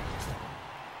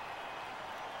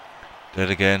 Dead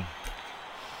again.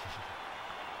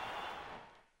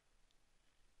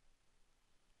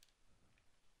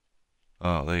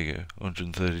 Oh, there you go.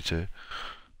 132.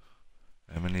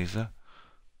 How many is that?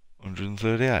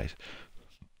 138.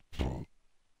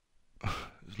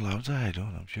 There's loads ahead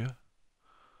on, I'm sure.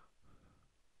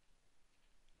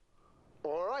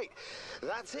 Alright,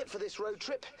 that's it for this road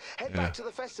trip. Head back to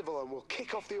the festival and we'll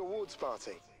kick off the awards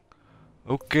party.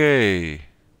 Okay.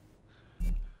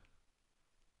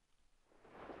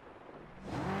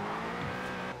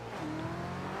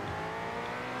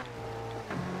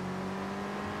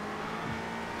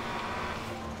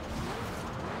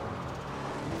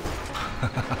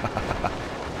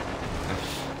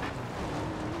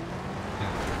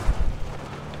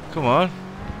 Come on.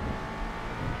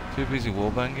 Too busy wall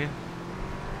banging.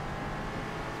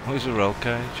 Where's the roll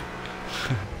cage?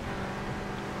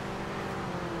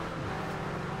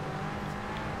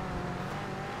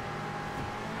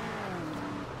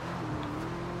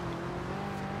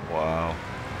 Wow.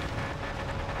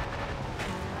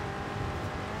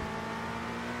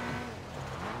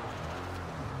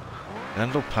 They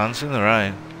end up pants in the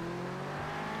rain.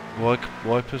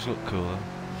 Wipers look cool though.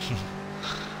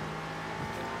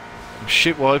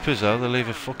 Shit wipers though, they leave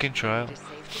a fucking trail.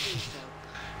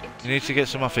 You need to get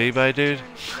some off eBay, dude.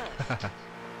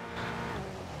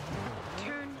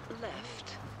 Turn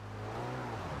left.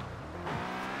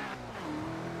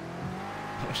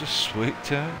 That was a sweet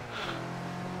turn.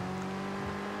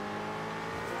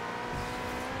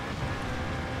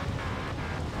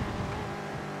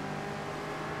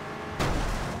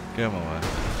 Get on my way.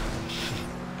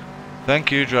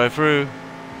 Thank you, drive through.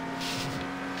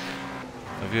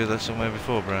 Have you heard that somewhere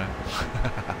before, Brian?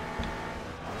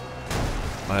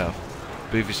 I have.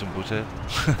 Beavis and Butthead.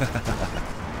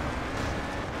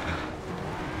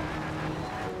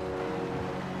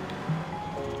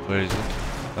 Where is it?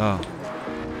 Oh.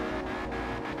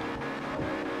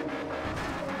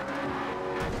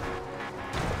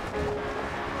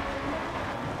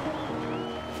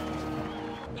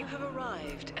 You have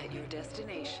arrived at your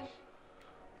destination.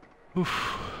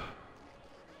 Oof.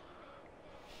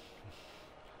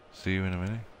 See you in a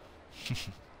minute.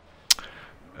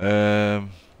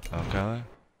 Okay. I'll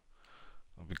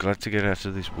be glad to get out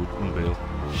of this woodmobile.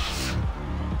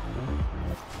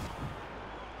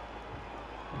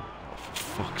 For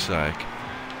fuck's sake.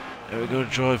 Are we going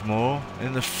to drive more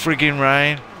in the frigging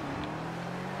rain?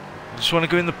 I just want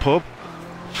to go in the pub.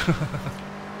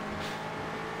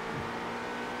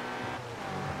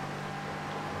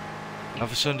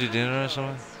 Have a Sunday dinner or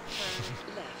something.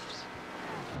 Turn left.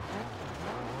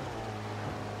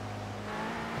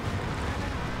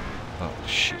 Oh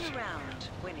shit. Turn around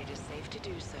when it is safe to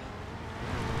do so.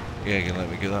 Yeah, you can let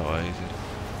me go that way, is it?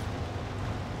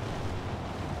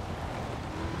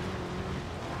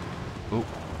 Oh.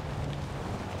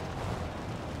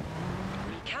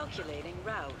 Recalculating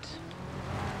route.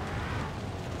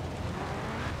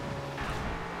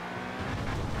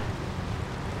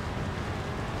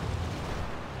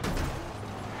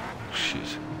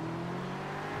 Shit.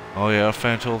 Oh yeah, I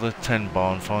found all the 10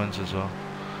 barn finds as well.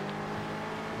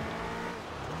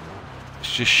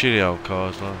 It's just shitty old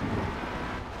cars though.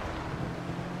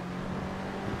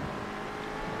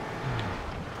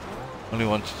 Only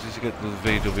wanted to get the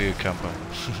VW camper.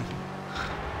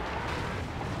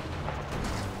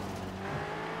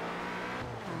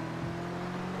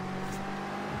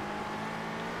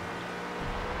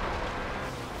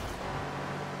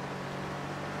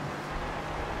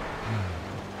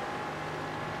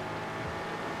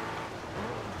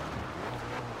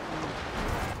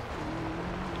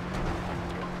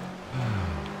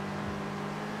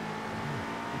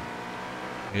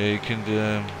 Yeah, you can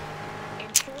In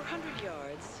 400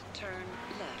 yards, turn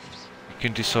left. you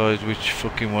can decide which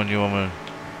fucking one you want me,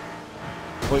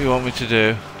 what you want me to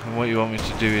do and what you want me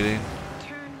to do it in.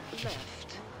 Turn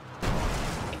left.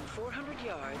 In 400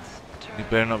 yards, turn You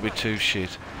better not be right. too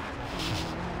shit.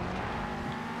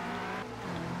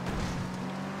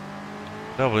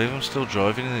 I can't believe I'm still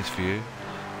driving in this view.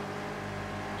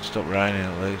 Stop raining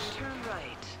at least. Turn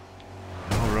right.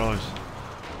 Alright.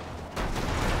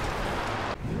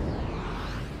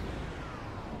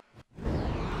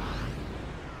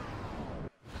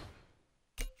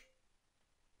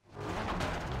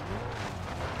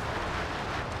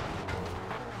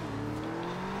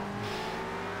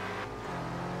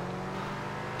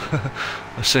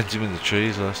 I sent him in the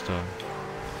trees last time.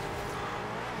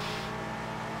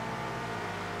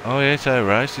 Oh yeah, it's out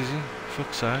right, is he?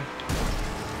 Fuck's sake.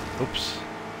 Oops.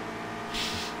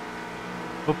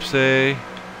 Oopsie.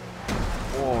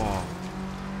 Whoa.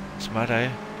 It's mad,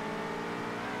 eh?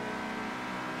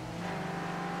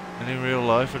 And in real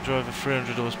life I drive a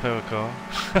 300 horsepower car.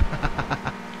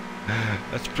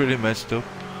 That's pretty messed up.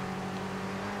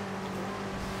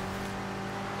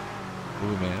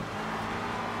 Oh man.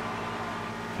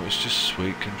 Oh, it's just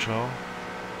sweet control.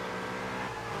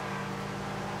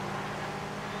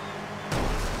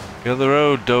 Get on the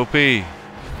road, dopey.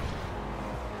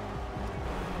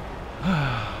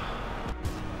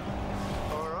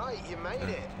 Alright, you made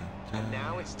it. And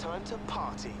now it's time to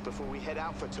party before we head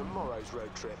out for tomorrow's road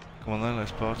trip. Come on then,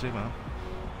 let's party, man.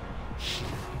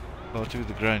 Party with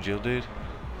the Grand Jill, dude.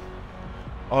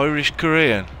 Irish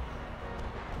Korean.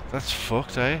 That's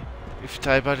fucked, eh? If it's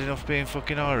bad enough being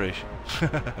fucking Irish.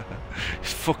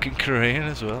 He's fucking Korean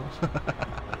as well.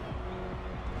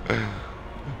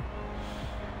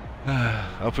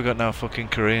 I hope we got no fucking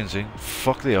Koreans in.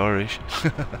 Fuck the Irish.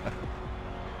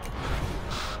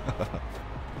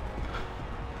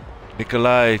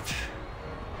 Nicolite.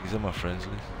 He's on my friends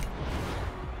list.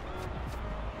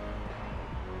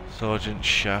 Sergeant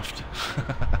Shaft.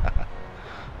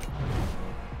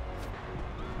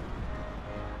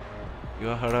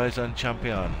 Your Horizon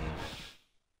champion.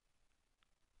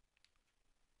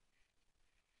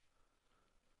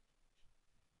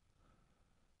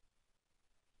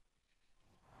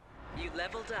 You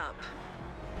leveled up.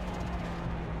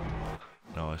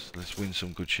 Nice, let's win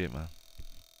some good shit, man.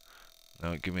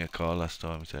 No, give me a car last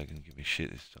time, so I can give me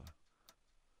shit this time.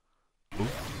 Ooh.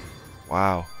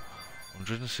 Wow,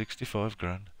 165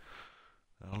 grand.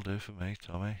 That'll do for me,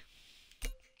 Tommy.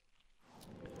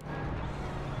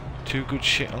 Two good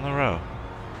shit on the row.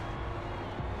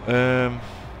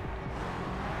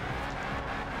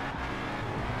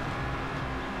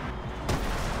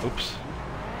 Oops.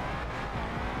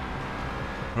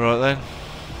 Right then.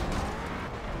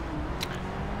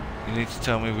 You need to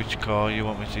tell me which car you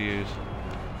want me to use,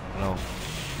 and I'll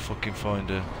fucking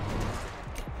find a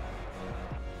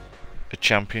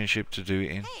championship to do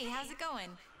it in. Hey, how's it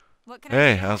going? What can I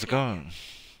Hey, do to how's it help you? going?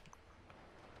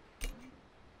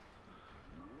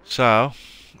 So,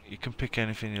 you can pick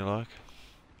anything you like,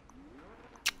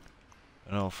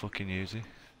 and I'll fucking use it.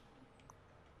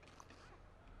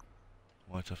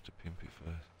 Might have to pimp it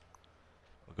first.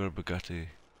 I've got a Bugatti,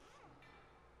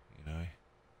 you know.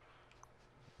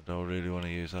 I don't really want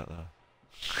to use that though.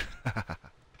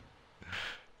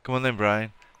 Come on then,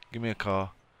 Brian. Give me a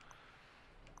car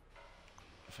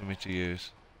for me to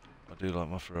use. I do like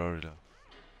my Ferrari though.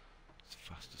 It's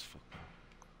fast as fuck.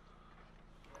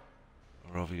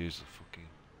 I'd rather use the fucking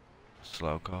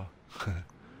slow car.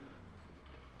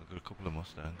 I've got a couple of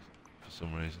Mustangs for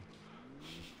some reason.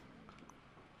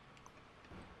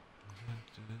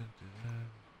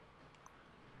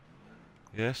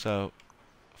 Yeah, so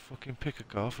fucking pick a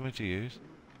car for me to use.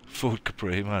 Ford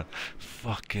Capri, man.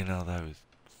 Fucking hell, that was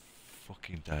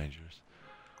fucking dangerous.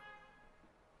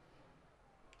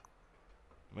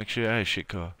 Make sure you have a shit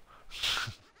car.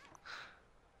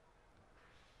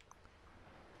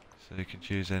 So you can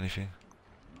choose anything.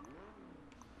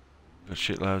 Got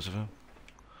shitloads of them.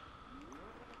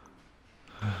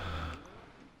 I've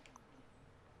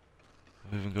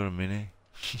even got a Mini.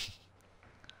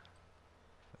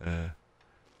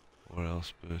 What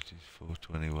else, Bertie's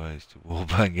 420 ways to wall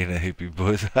bang in a hippie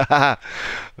buzz. I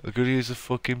could use a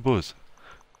fucking buzz.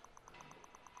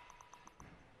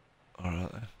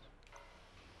 Alright then.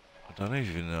 I don't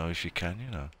even know if you can,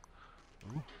 you know.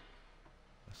 Ooh.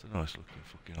 That's a nice looking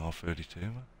fucking R32,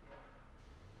 man.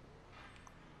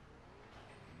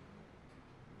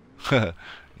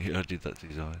 Yeah, I did that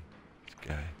design. It's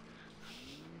gay.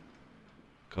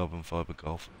 Carbon fibre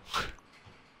golf.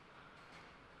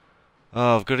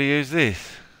 Oh, I've got to use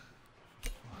this. For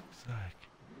fuck's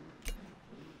sake.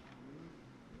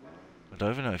 I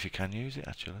don't even know if you can use it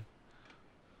actually.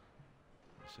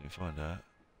 Let's see, find out.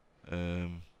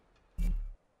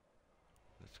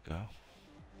 Let's go.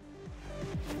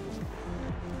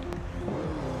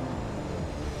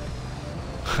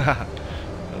 That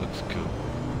looks cool.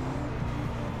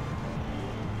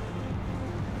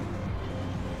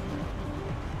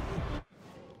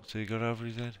 So you got over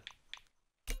his head?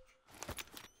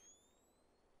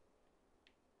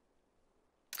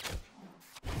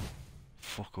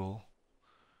 Fuck all.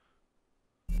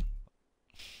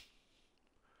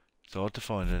 It's hard to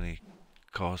find any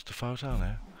cars to photo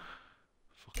now.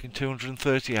 Fucking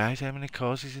 238, how many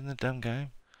cars is in the damn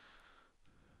game?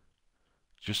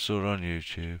 Just saw on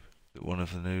YouTube that one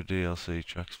of the new DLC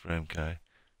tracks for MK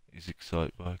is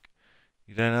Excite Bike.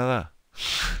 You don't know that?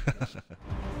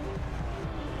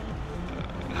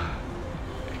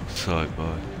 Excite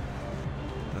Bike.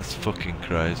 That's fucking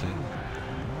crazy.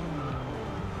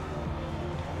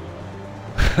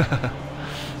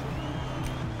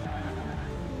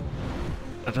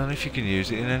 I don't know if you can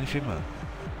use it in anything, man.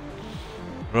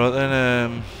 Right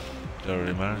then, don't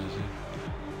really matter, does it?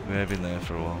 We have been there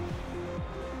for a while.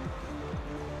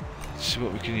 Let's see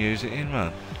what we can use it in,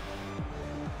 man.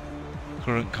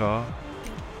 Current car.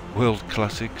 World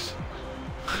Classics.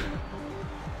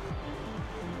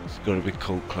 It's gotta be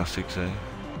Cult Classics, eh?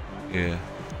 Yeah.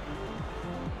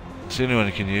 It's the only one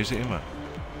you can use it in, man.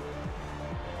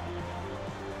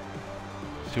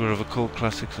 See what other Cult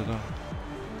Classics I got?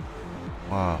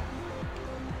 Wow.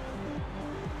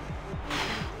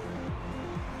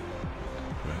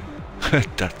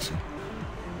 That's it.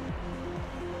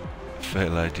 Fair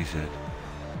lady said.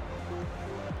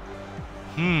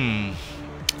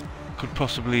 Could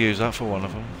possibly use that for one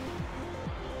of them.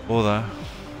 Or that.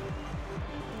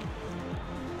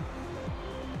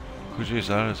 Could use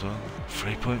that as well.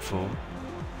 3.4.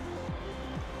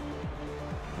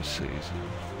 Let's see.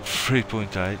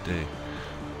 3.8 D.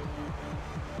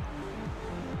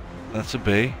 That's a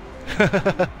B.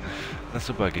 That's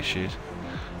a bag of shit.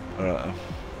 Alright.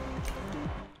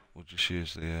 We'll just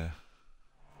use the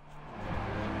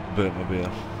Bertmobile.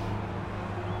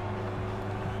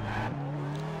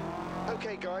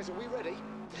 Okay guys, are we ready?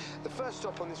 The first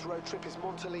stop on this road trip is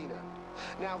Montalina.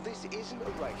 Now this isn't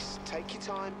a race. Take your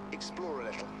time, explore a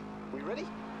little. We ready?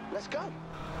 Let's go.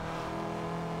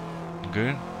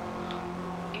 Good.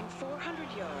 In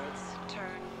 400 yards,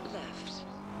 turn left.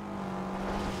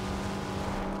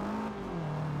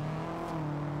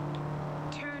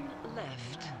 Turn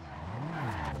left.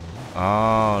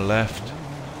 Ah, left.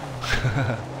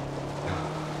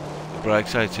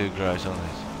 brakes are too great on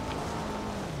this.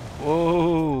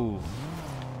 Whoa!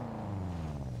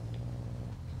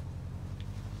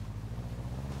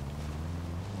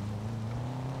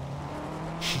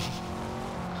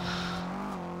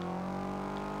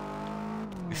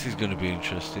 This is going to be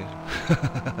interesting.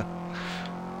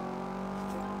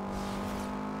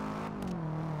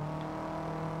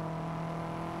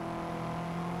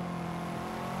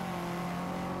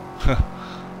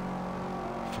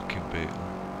 Fucking beetle.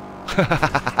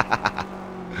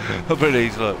 I bet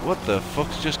he's like, what the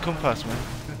fuck's just come past me?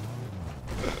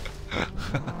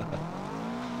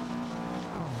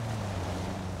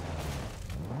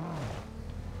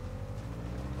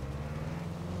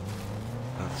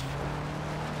 That's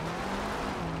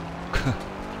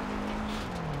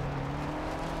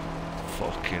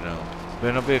fucking hell.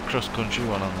 Better not be a cross-country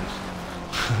one on this.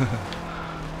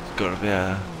 It's gotta be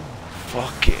a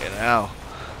fucking hell.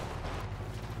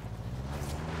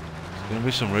 There's gonna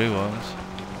be some rewinds.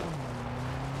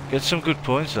 Get some good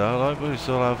points though, like, but it's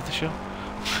all over the shop.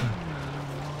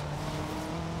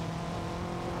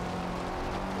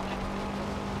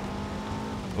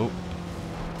 Oh.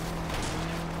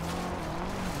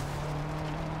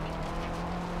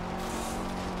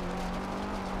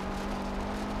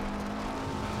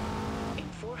 In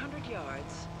 400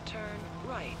 yards, turn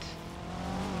right.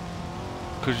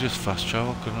 Could just fast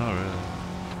travel, couldn't I, really?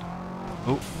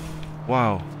 Oh,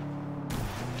 wow.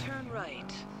 Turn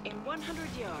right. In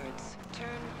 100 yards,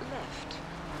 turn left.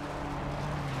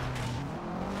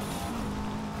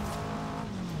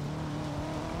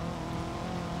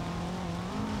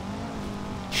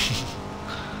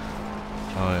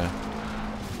 Oh yeah.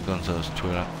 Gonzo's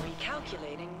Twitter.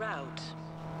 Recalculating route.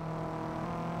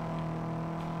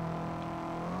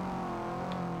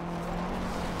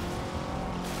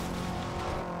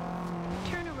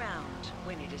 Turn around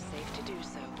when it is safe to do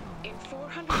so. In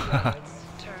 400 yards,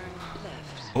 turn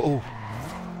left. Oh!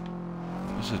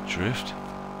 There's a drift.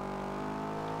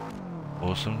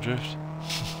 Awesome drift.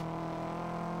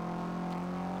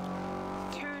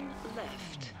 Turn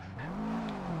left.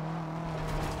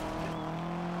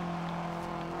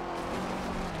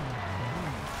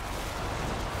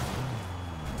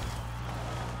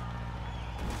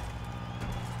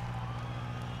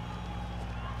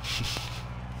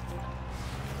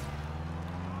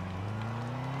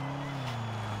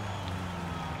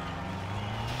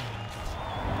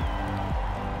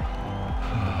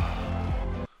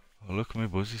 Oh, look at me,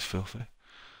 buzz, he's filthy.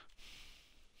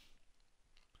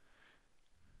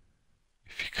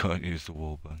 If you can't use the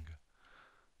wall banger,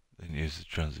 then use the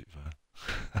transit van.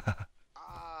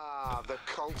 Ah, the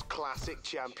cult classic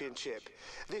championship.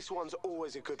 This one's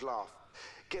always a good laugh.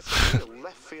 Get some real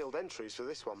left field entries for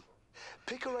this one.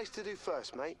 Pick a race to do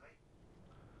first, mate.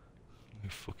 You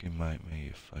fucking mate me,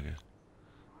 you faggot.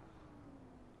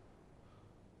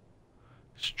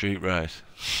 Street race.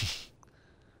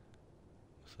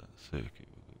 What's that circuit?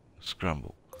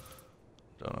 Scramble.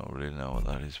 Don't really know what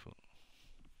that is, but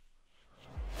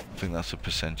I think that's a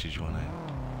percentage one, eh?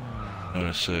 Not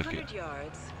a circuit. 100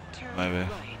 yards, turn Maybe.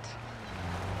 right.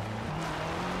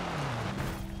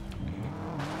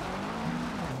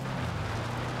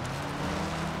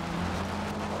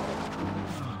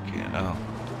 Fucking hell.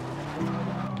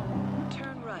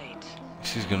 Turn right.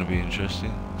 This is gonna be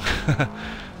interesting.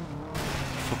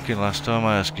 Fucking last time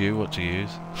I asked you what to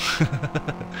use.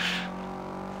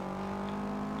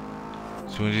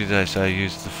 So when did I say I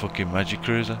used the fucking Magic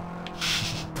Cruiser?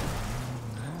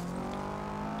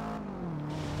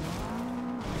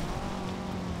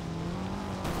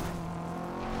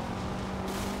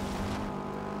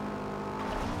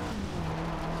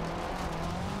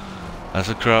 As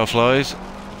the crow flies.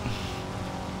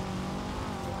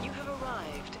 You have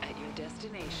arrived at your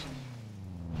destination.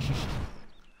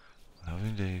 I have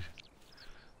indeed.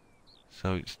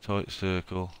 So it's tight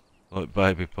circle, like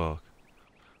Baby Park,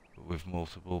 but with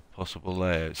multiple possible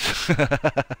layouts.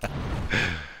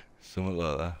 Something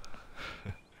like that.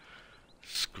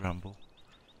 Scramble.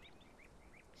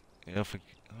 Yeah, I think,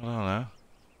 I don't know.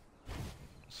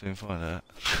 Soon find out.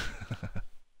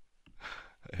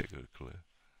 I ain't got a clue.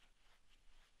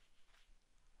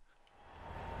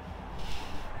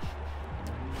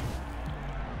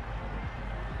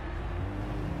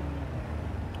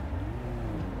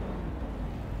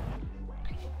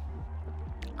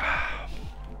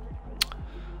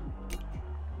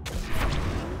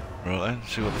 Right then,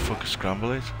 see what the fuck a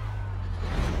scramble is.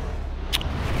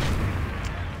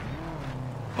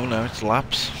 Oh no, it's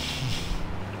laps.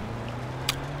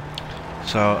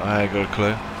 So I got a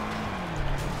clue.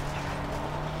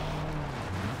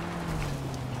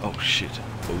 Oh shit.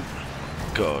 Oh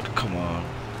god, come on.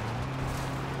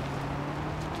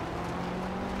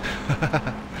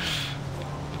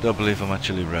 I don't believe I'm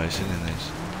actually racing in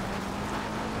this.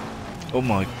 Oh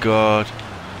my god.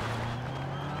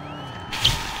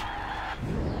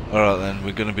 Alright then,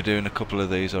 we're going to be doing a couple of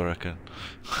these, I reckon.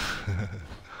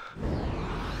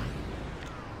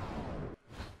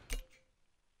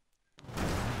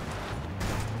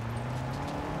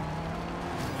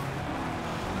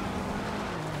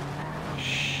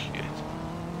 Shit.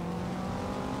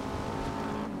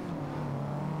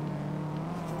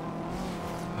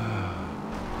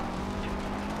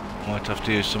 Might have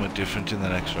to use something different in the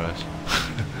next race.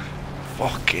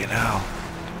 Fucking hell.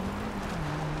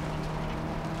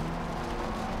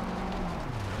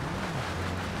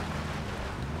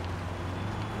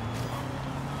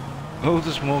 Oh,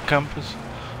 there's more campers.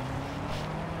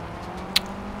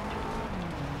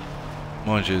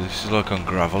 Mind you, this is like on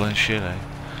gravel and shit, eh?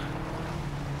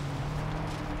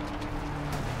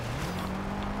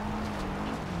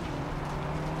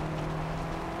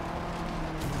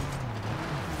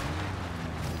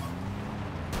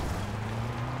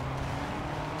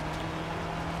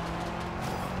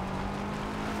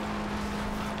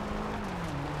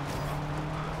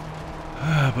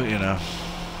 But you know.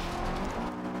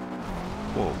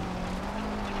 Whoa.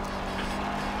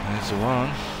 There's the one.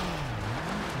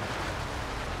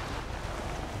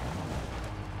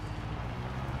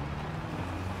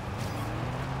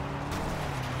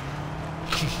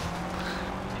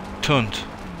 Tunt.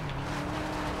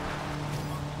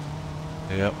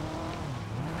 Yep.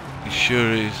 He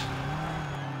sure is.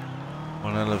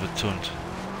 One hell of a tunt.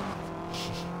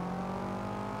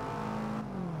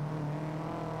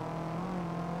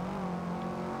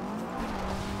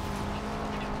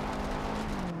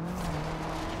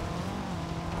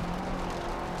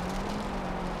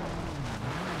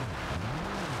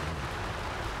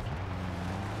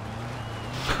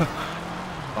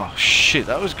 Oh shit,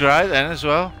 that was great then as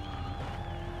well.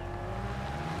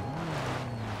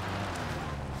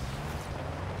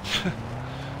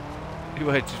 He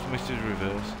waited for me to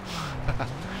reverse.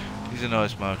 He's a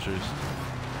nice motorist.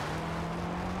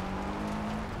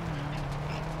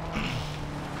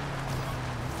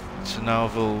 It's an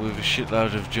oval with a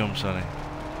shitload of jumps on it.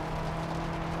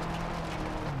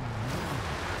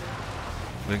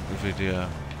 Link the video.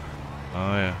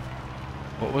 Oh yeah.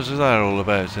 What was that all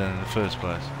about then in the first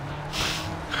place?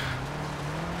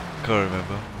 Can't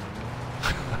remember.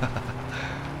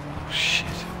 Oh shit.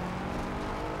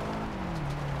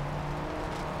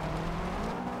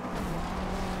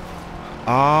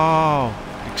 Oh,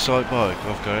 Excite Bike,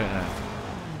 I've got it now.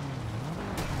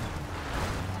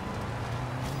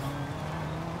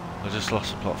 I just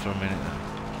lost the plot for a minute there.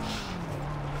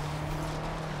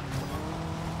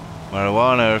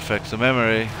 Marijuana affects the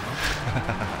memory.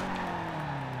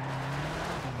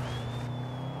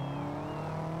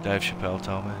 Dave Chappelle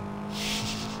told me.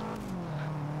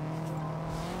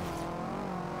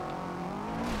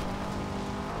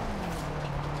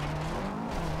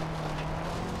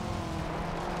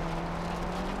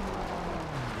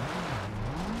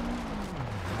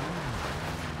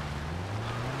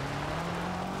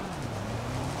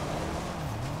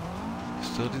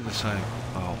 Still did the same.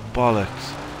 Oh,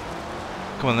 bollocks.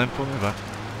 Come on then, put me back.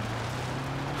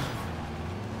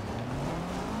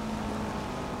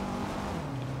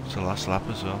 It's the last lap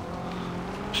as well.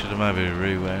 Should have maybe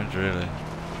rewound, really.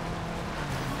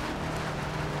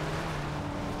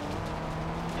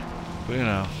 But you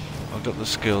know, I've got the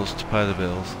skills to pay the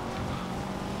bills.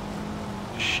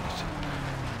 Shit.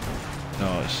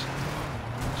 Nice.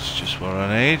 It's just what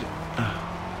I need.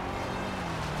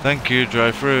 Thank you,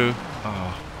 drive through.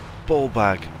 Oh, ball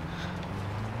bag.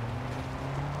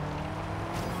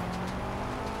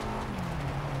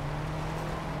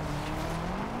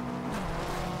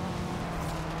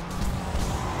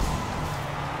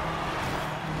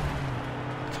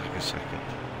 Take a second.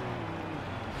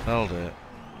 That'll do it.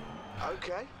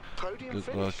 Okay, podium Look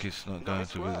finish. like it's not going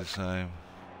Nice to be work. the same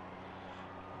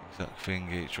exact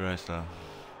thing each race though.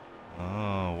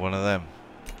 Oh, one of them.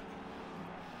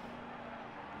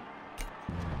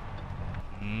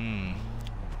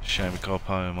 Shame we can't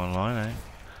play him online, eh?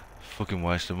 Fucking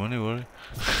waste of money, were it?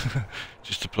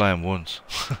 Just to play him once.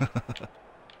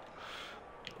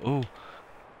 Oh,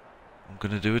 I'm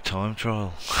gonna do a time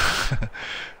trial.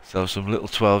 So some little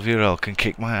 12-year-old can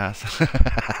kick my ass.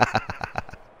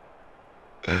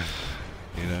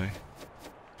 You know?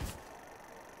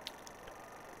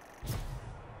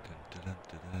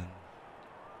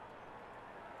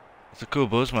 It's a cool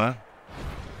buzz, man.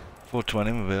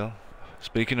 420 mobile.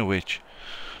 Speaking of which,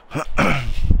 I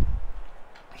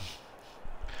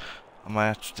might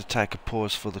have to take a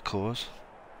pause for the cause.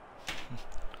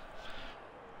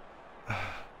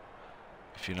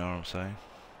 If you know what I'm saying.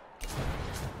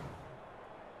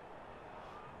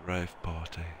 Rave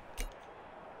party.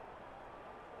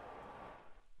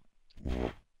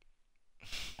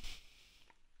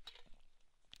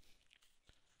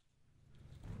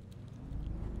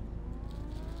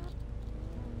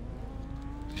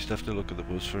 Just have to look at the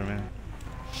bus for a minute.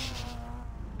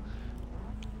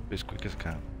 Be as quick as I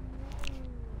can.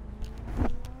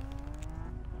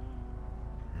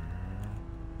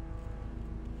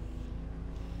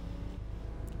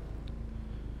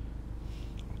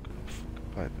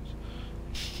 Papers.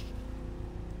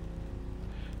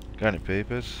 Got any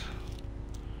papers?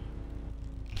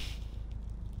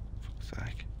 Fuck's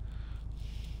sake.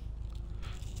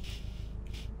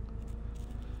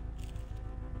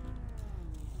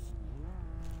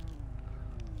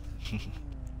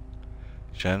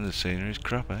 Shame the scenery's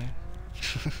crap, eh?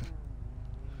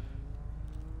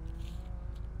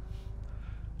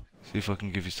 See if I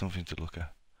can give you something to look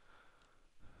at.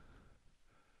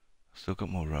 Still got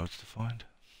more roads to find.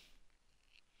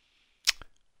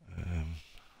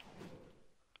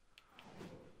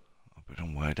 I'll put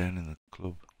them way down in the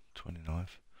club,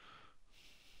 29th.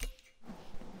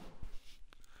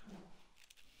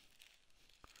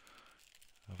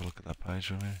 Have a look at that page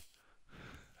for a minute.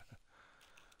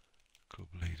 Club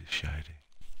leader shady.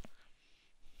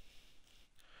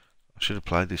 I should have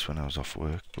played this when I was off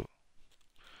work, but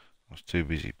I was too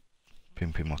busy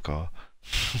pimping my car.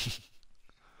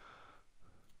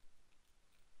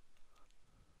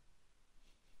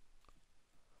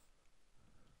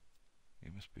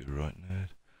 You must be a right nerd.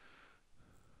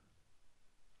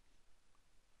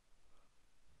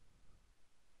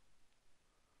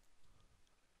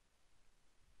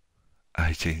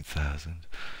 $18,000.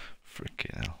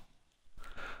 Freaking hell.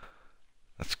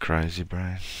 That's crazy,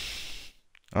 brain.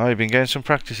 Oh, you've been getting some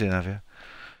practice in, have you?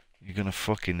 You're gonna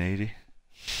fucking need it.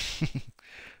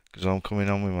 Because I'm coming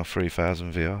on with my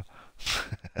 3000 VR.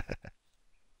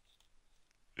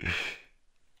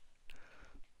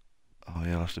 Oh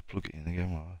yeah, I'll have to plug it in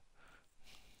again, won't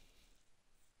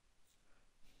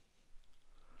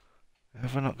I?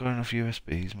 Have I not got enough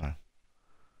USBs, man?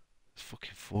 There's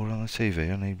fucking 4 on the TV,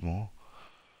 I need more.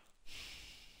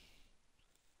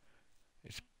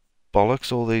 It's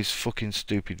bollocks, all these fucking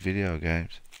stupid video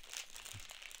games.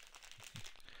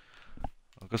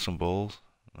 I've got some balls.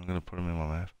 I'm gonna put them in my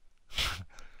mouth.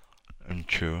 And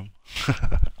chew them.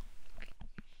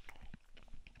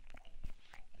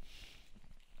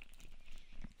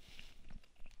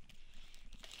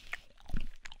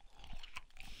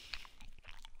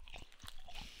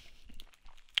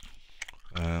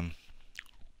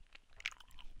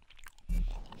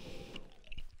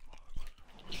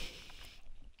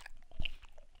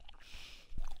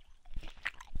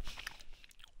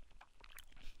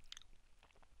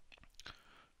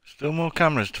 Still more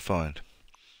cameras to find.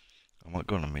 I might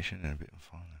go on a mission in a bit and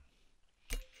find them.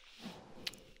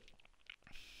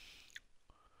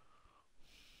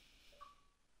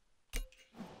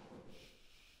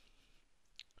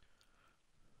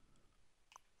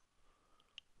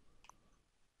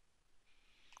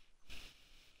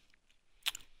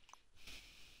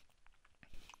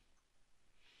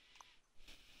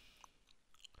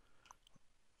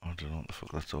 I don't know what the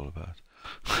fuck that's all about.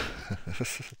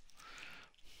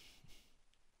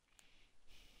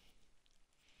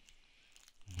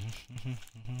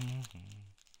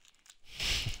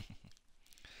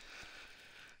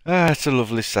 It's a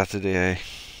lovely Saturday, eh?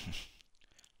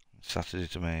 Saturday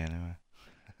to me, anyway.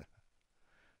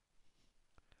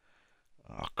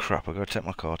 Oh crap, I gotta take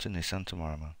my car to Nissan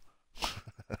tomorrow, man.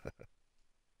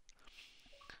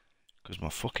 Because my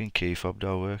fucking key fob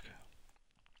don't work.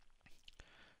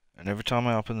 And every time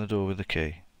I open the door with the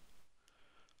key,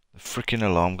 the freaking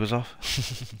alarm goes off.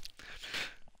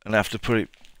 And I have to put it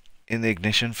in the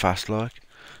ignition fast like.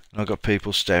 And I've got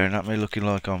people staring at me looking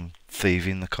like I'm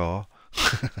thieving the car.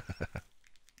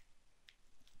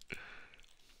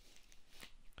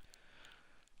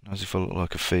 Not as if I look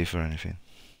like a thief or anything.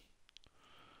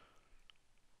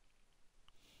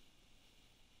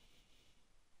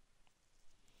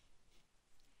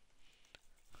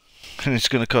 And it's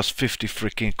going to cost 50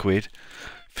 freaking quid.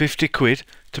 50 quid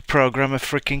to program a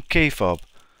freaking key fob.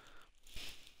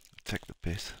 Take the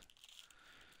piss.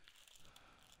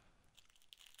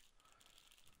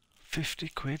 50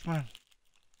 quid, man.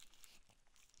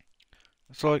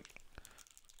 It's like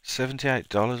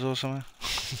 $78 or something.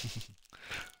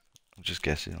 I'm just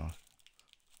guessing, like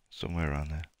somewhere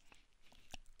around there.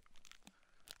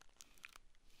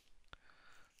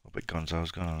 I bet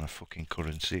Gonzo's gone on a fucking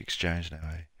currency exchange now,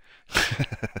 eh?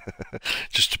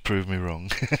 Just to prove me wrong.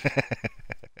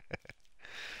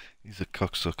 He's a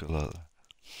cocksucker like that.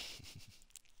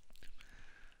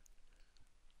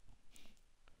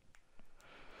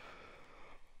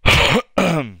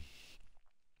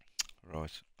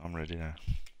 Right, I'm ready now.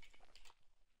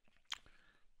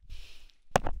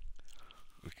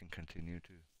 We can continue to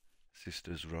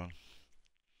Sisters Run.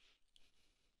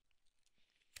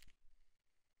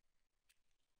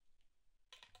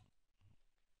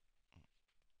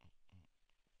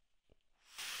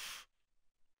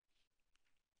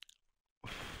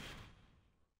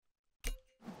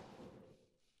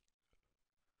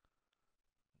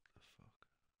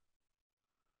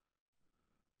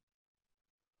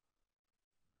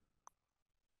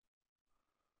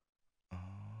 Oh,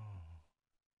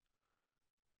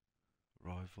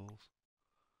 rivals.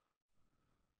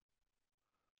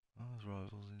 Oh, there's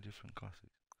rivals in different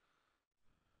classes.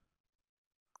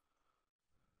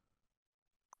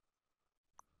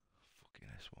 Fucking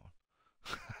S1.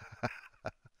 I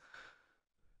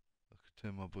could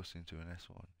turn my bus into an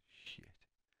S1. Shit.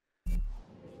 I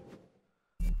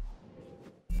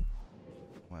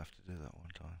might have to do that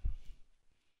one time.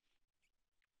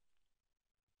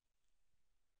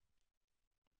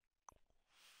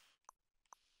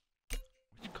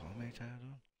 Which car mate I had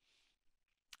on?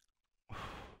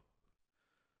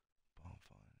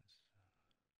 Bonfires.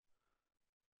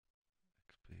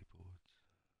 XP boards.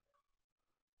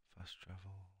 Fast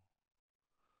travel.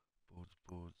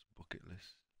 Boards, bucket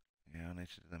list. Yeah, I need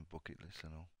to do them bucket lists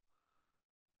and all.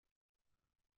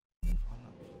 Find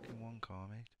that fucking one car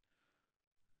mate.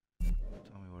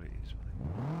 Tell me what it is, will you?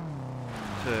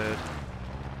 Third.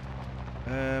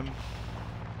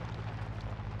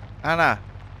 Anna.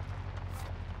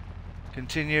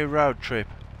 Continue road trip.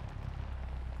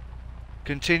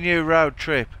 Continue road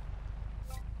trip.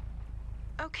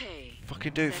 Okay.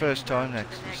 Fucking do it first time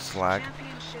next, you slag.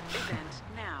 Championship event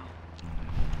now.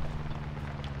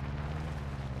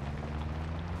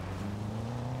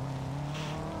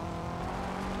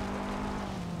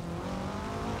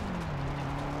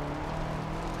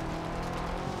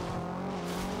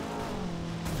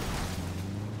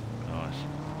 Nice.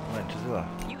 I meant to do that.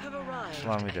 You have arrived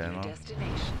Slow me at down, your man.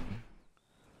 destination.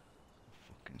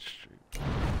 Fucking street.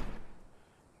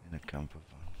 In a camper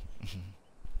van.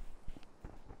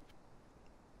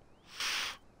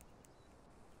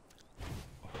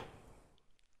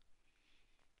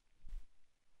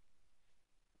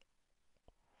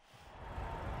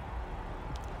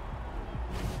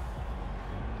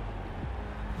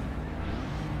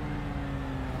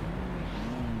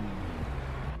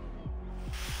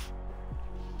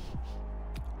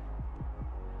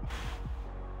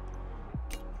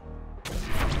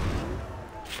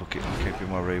 Fuck it, I'm keeping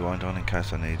my rewind on in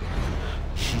case I need it.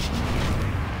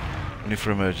 Only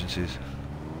for emergencies.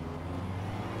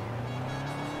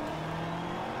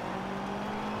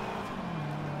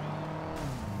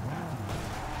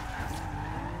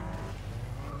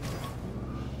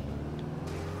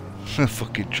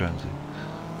 Fucking transit.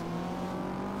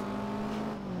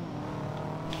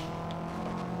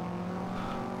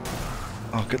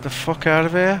 Oh, get the fuck out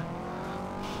of here.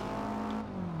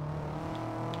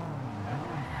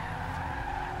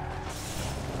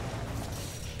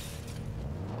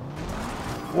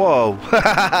 Whoa!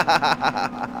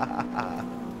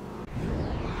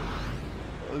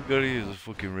 I've got to use a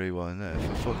fucking rewind there,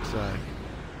 for fuck's sake.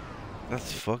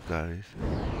 That's fuck, that is.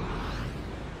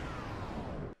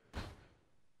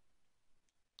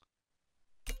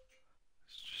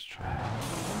 Let's just try it.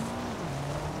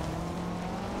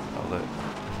 Oh, look.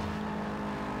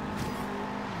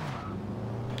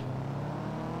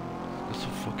 Got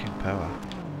some fucking power.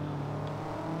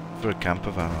 For a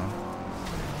camper van, huh?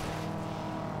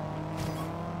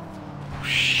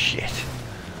 Shit.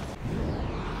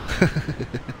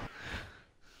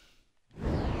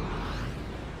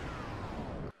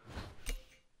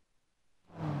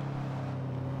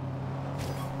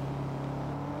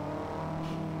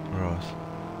 Right.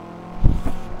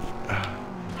 Ah,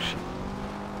 shit.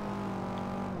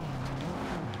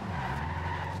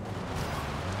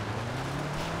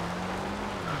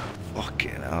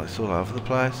 Fucking hell, it's all over the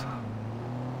place.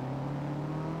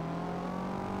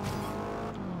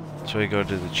 That's why you gotta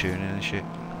do the tuning and shit.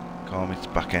 Calm its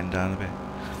back end down a bit.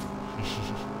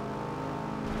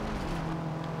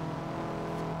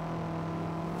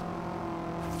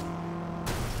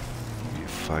 You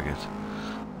faggot.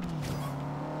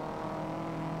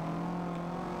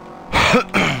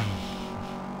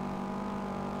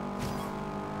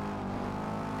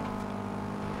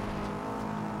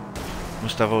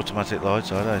 Must have automatic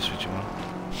lights, I don't switch them on.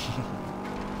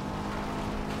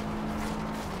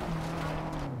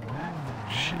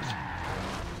 Shit.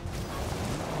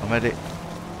 I'm at it.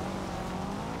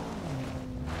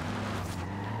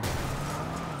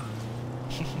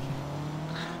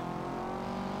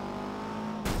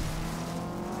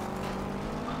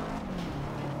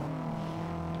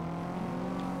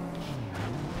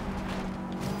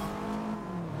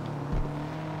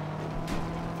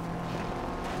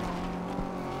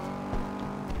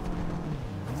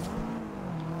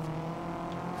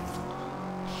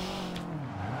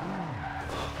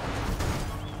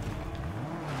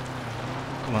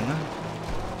 Come on then.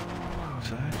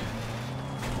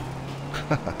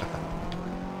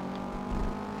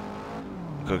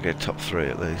 Gotta get top 3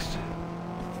 at least.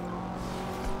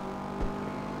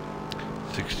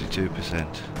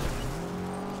 62%.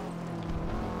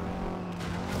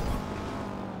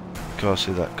 Can't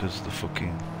see that because the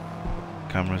fucking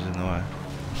camera's in the way.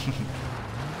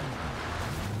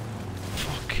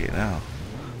 Fucking hell.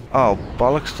 Oh,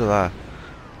 bollocks to that.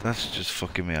 That's just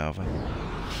fucking me over.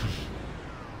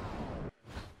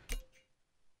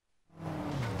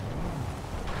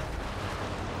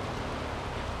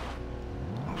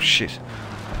 Oh shit.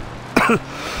 I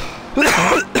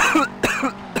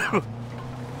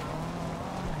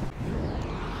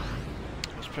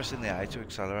was pressing the A to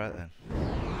accelerate then.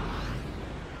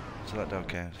 So that don't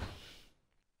count.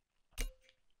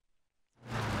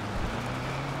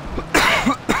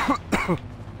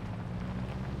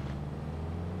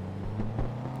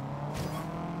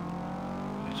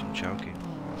 Need some choking.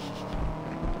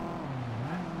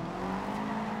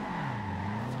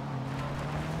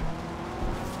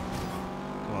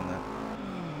 Come on then.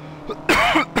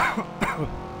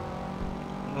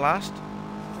 Last?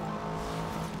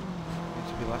 Needs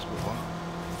to be last but one.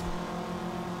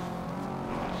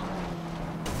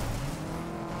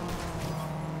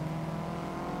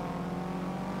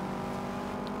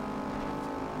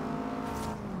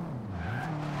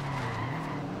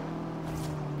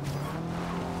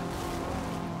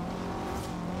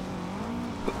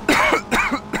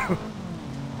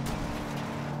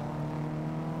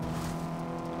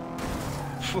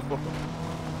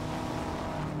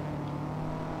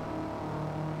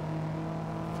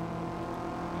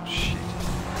 Shit.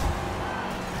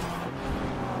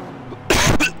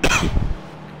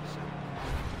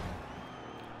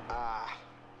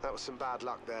 That was some bad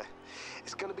luck there.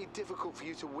 It's going to be difficult for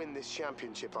you to win this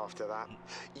championship after that.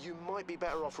 You might be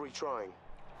better off retrying.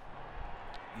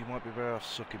 You might be better off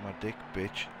sucking my dick,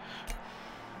 bitch.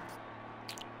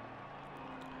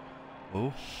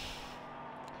 Oh.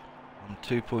 I'm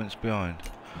 2 points behind.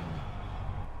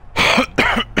 So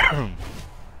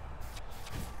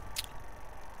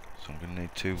I'm going to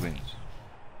need 2 wins.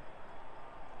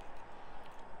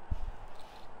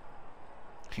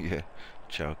 Yeah,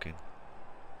 choking.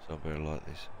 So I better like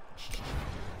this.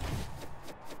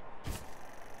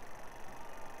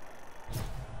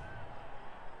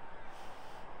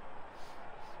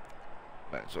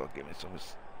 Might as well give me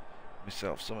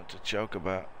myself something to choke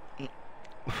about.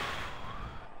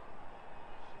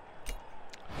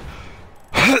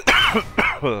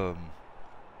 Ooh.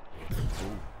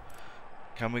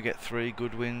 Can we get 3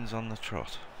 good wins on the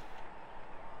trot?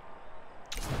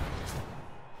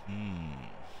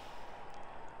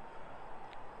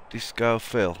 Disco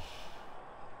Phil.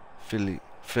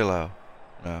 Philo.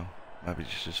 No, maybe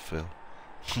just Phil.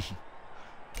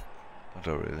 I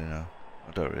don't really know.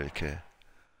 I don't really care.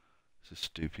 It's a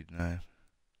stupid name.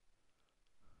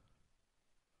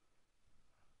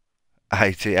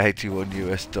 81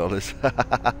 US dollars.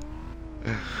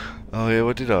 Oh yeah,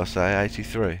 what did I say?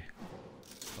 83.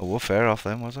 Oh, we're fair off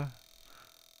then, was I?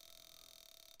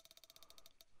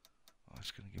 Oh,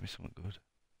 it's gonna give me something good.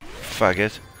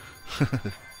 Faggot.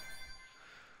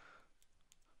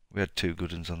 We had 2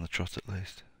 good ones on the trot at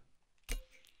least.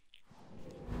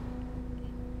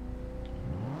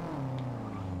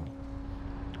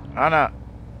 Anna!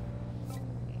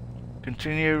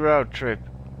 Continue road trip.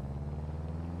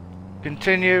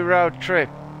 Continue road trip.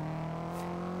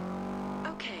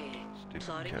 Okay,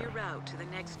 plotting your route to the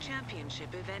next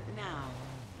championship event now.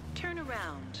 Turn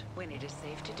around when it is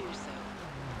safe to do so.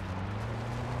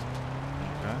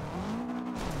 Okay.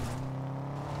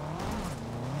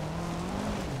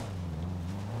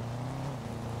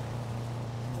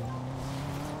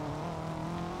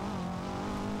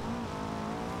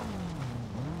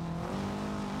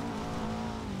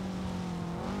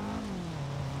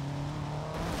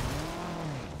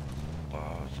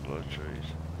 Wow, it's a lot of trees.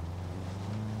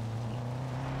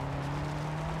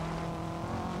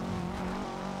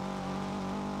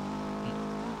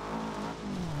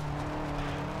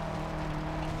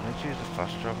 Let's use the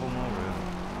fast travel more,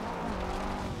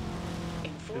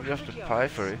 really. Do we have to pay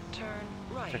for it? Turn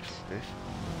right. Text this.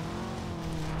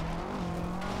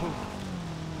 Ooh.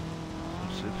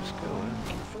 Some super skill,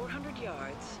 eh? In 400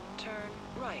 yards, turn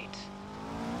right.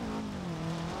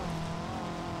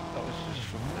 That was just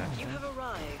from there. You have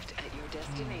arrived at your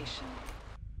destination.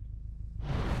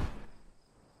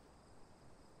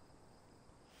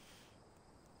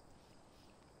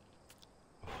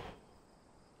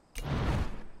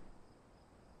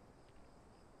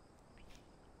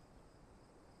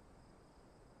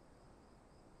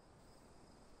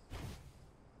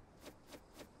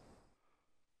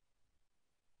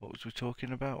 was we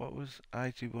talking about? What was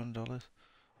 $81?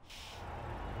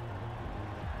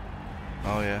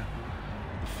 Oh yeah,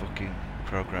 the fucking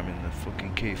programming the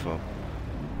fucking key fob.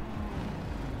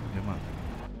 Yeah man.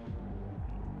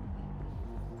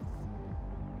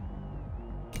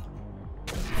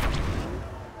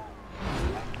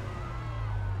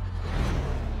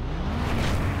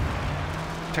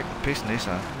 Take the piss,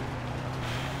 Nissan.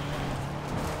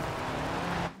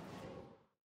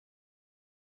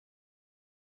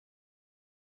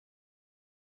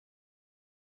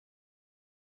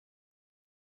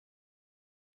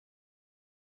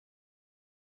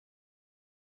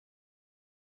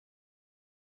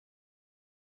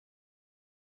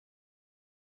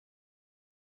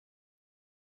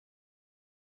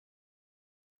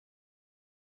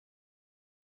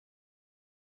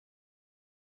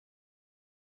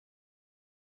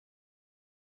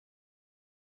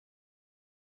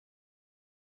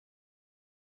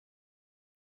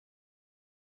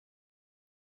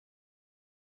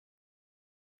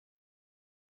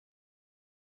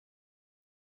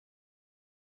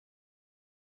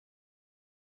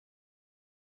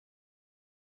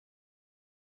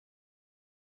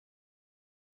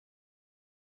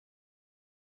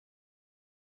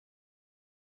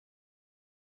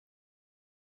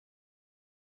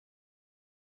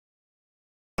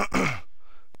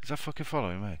 Is that fucking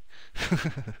following me?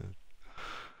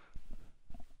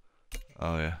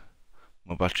 Oh yeah,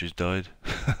 my battery's died.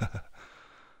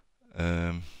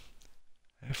 How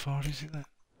far is it then?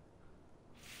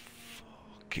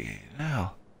 Fucking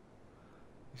hell.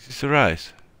 Is this a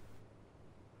race?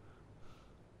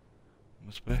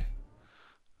 Must be.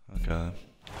 Okay then.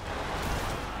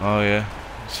 Oh yeah,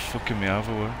 it's fucking me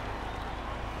over, where?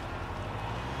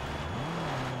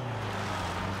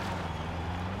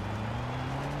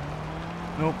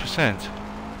 0%.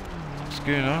 What's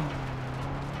going on?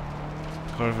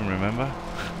 Can't even remember.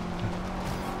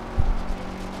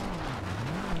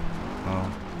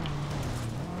 Oh.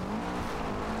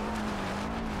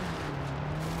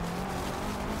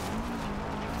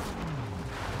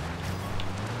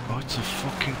 Oh, it's a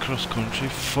fucking cross country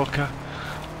fucker.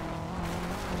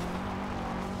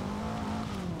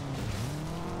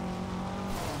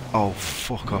 Oh,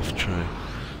 fuck off, tree.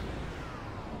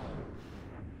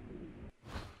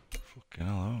 Fucking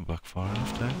hell, I went back far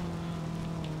enough there.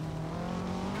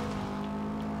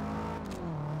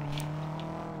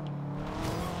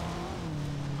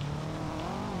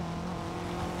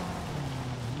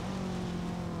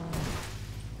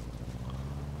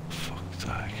 Fuck's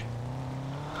sake.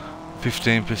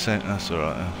 15%, that's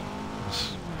alright.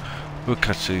 We'll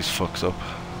catch these fucks up.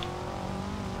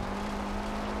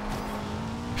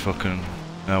 If I can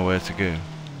know where to go.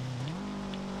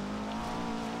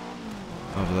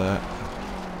 Over there.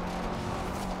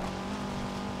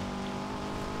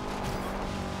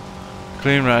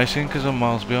 Clean racing because I'm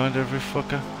miles behind every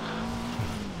fucker.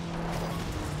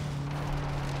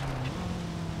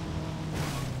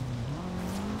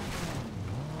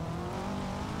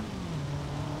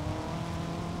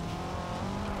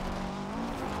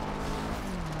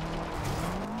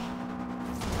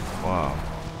 Wow.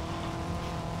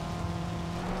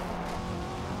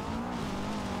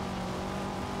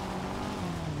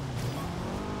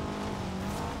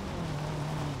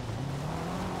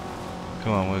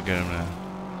 Come on, we'll get him now.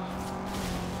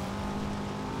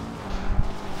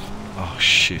 Oh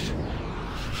shit.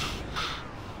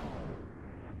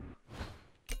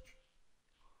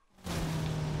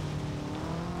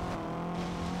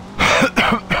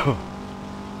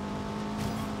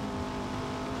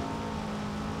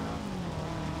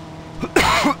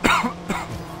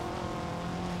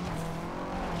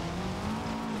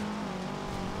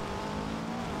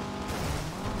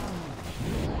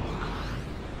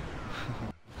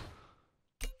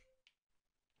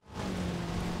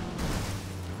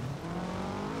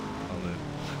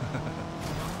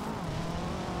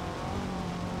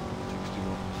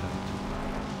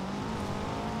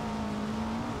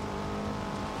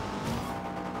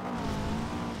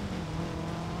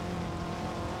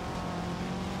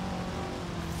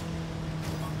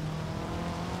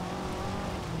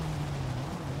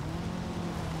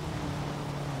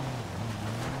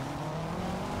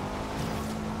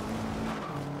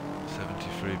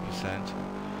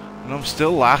 And I'm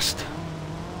still last.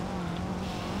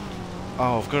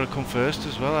 Oh, I've got to come first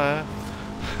as well, eh?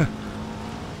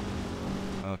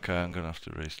 Okay, I'm gonna have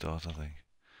to restart, I think.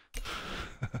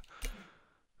 If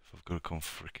I've got to come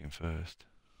freaking first.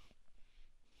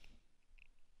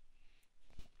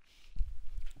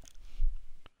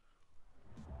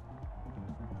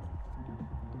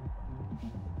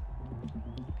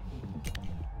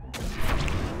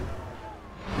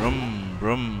 Rum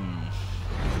Vroom.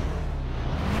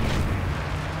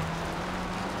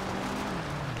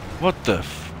 What the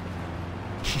f...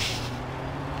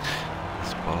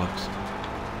 That's bollocks.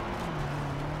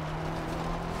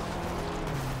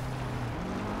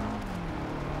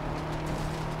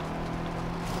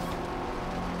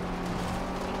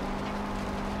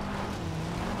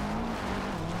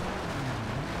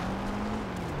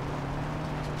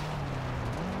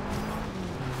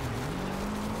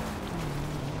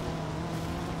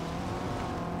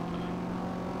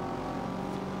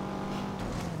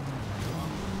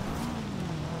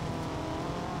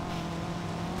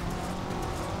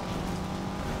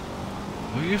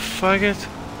 Oh, you faggot!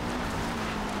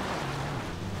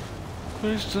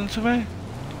 What has he done to me?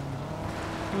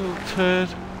 Little turd.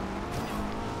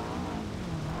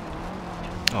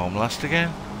 Oh, I'm last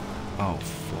again? Oh,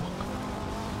 fuck.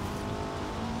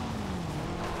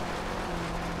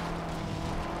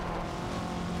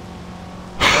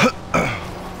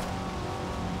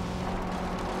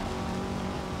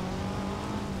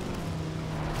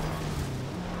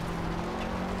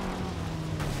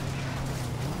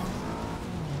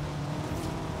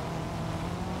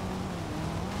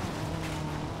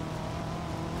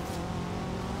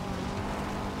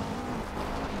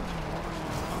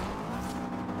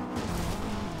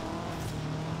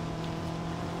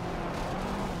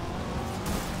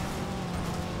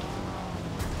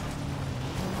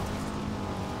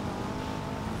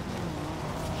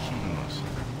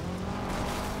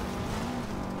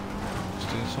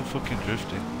 Some fucking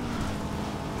drifting.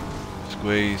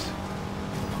 Squeeze.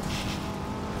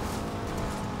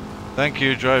 Thank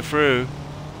you, drive through.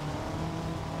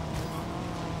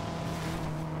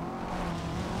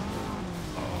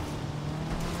 Oh.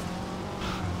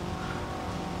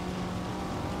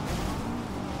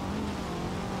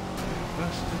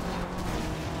 Bastard.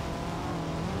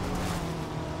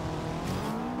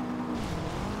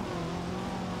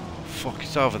 Fuck,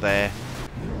 it's over there.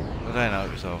 I don't know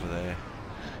it was over there.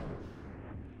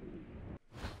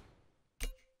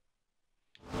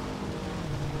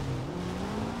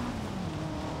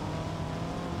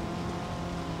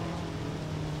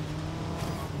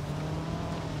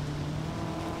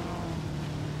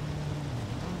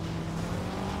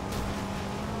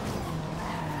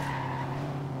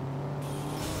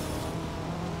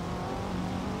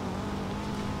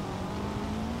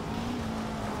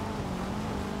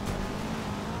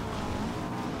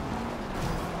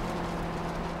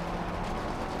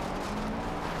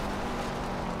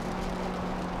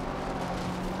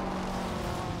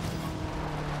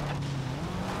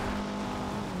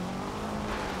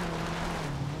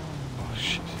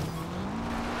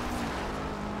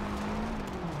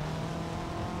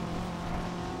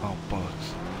 Oh, bollocks.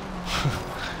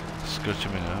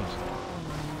 Scratching my nose.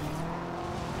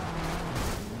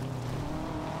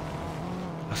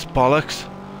 That's bollocks.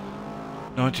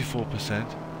 94%.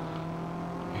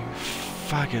 You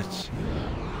faggots.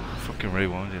 Fucking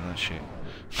rewinding that shit.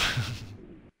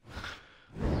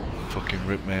 Fucking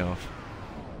rip me off.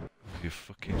 You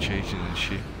fucking cheating and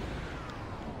shit.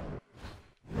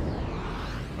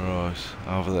 Right,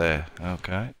 over there.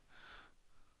 Okay.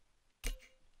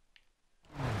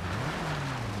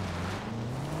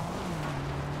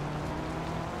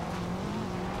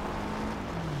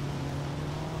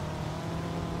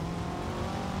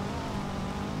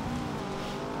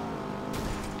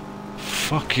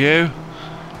 Fuck you,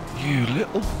 you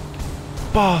little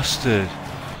bastard.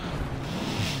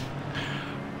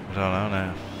 I don't know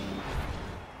now.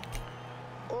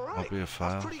 Alright, Might be a fail.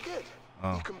 that's pretty good.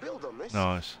 Oh, You can build on this.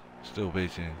 nice. Still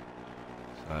beating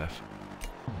safe.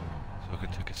 So I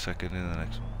can take a second in the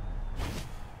next one.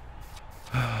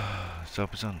 Let's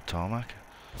hope it's on tarmac.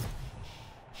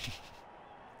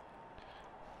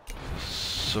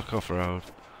 Suck off road.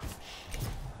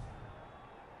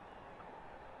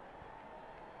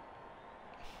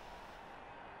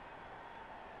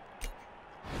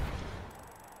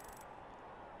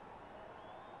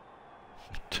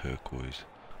 Turquoise.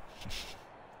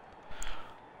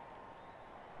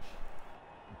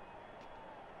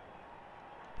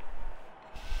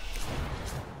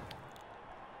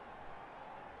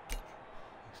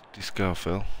 Disco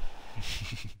Phil.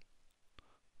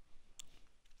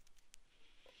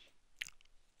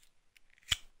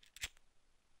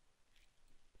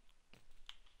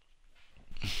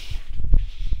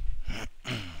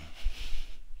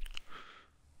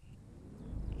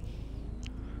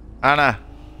 Anna,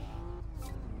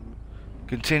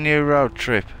 continue road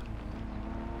trip.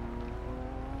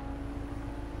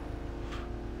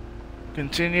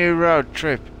 Continue road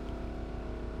trip.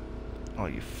 Oh,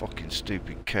 you fucking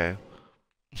stupid cow.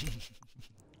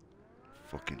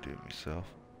 fucking do it myself.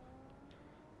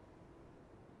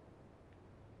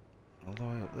 All the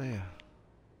way up there.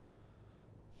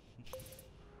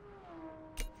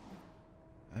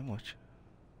 How much?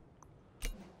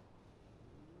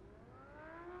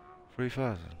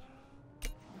 3,000. Is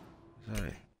that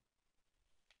it?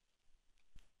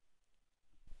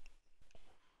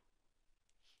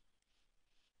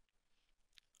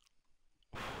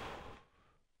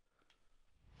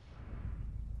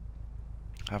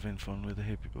 Having fun with the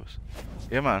hippie bus.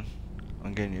 Yeah, man.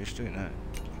 I'm getting used to it now.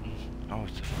 Oh,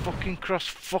 it's a fucking cross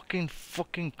fucking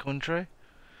country.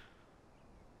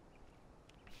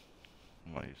 I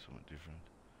might use something different.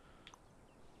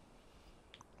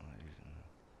 I might use,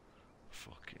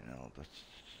 fucking hell, that's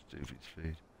stupid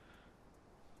speed.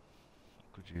 I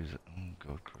could use it. Oh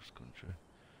god, cross country.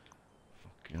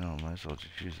 Fucking hell, might as well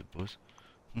just use the bus.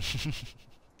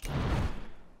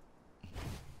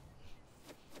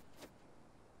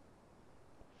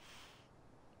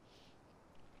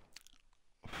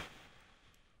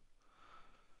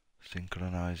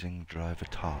 Synchronizing driver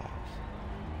tars.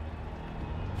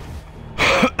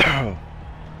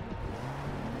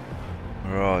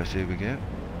 Right, here we go.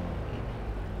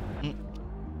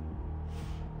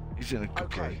 He's in a good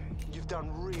Okay, way. you've done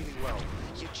really well.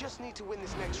 You just need to win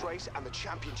this next race and the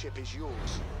championship is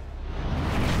yours. I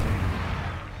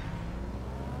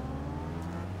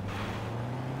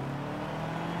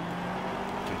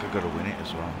think I gotta win it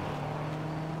as well.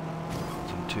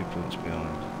 I'm 2 points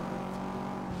behind.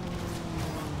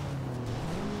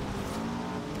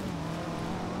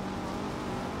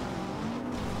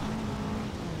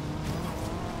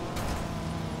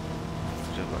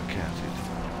 Just like counted.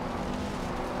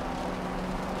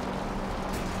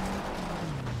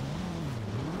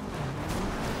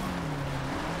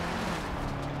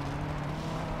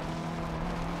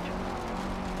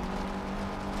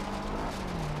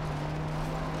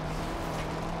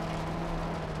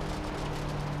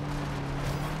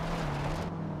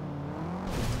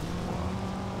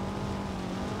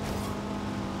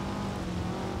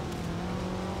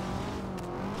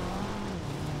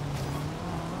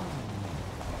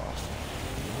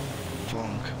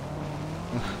 Funk.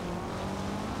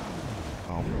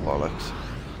 Oh, bollocks.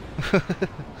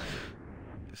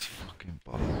 It's fucking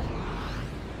bollocks.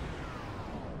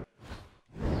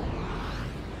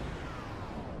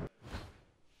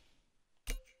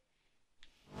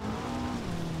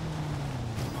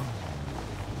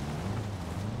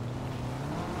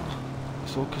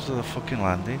 It's all because of the fucking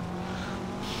landing.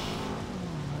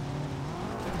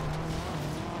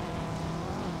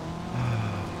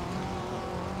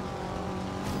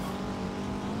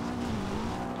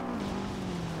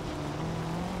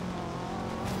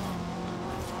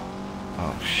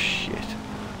 Oh shit.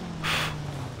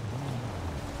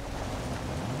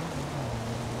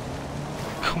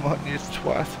 Come on, you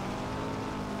twat.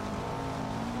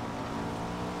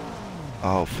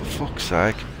 Oh, for fuck's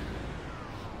sake.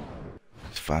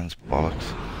 This van's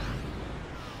bollocks.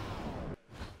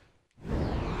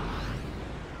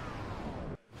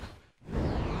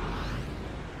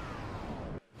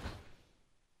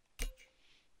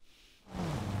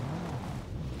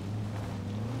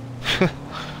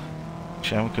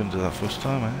 Shame we couldn't do that first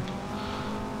time, eh?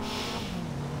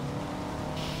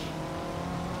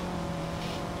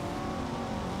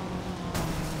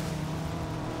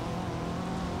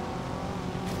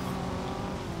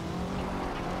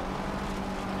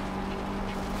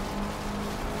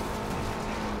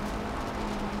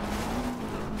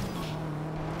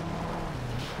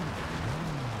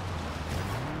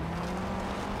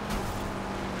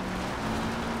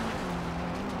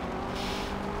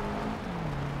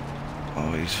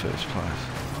 Oh, he's first place.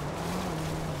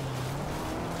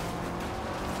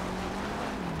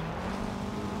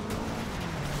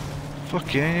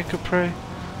 Fuck yeah, you could pray.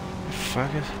 You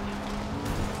faggot.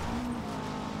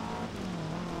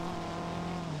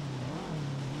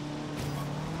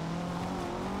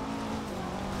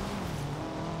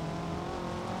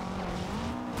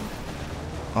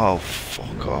 Oh,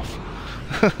 fuck off.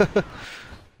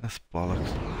 That's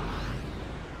bollocks.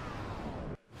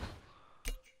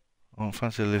 I don't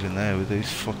fancy living there with these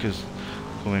fuckers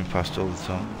coming past all the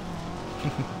time.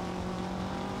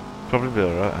 Probably be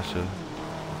alright actually.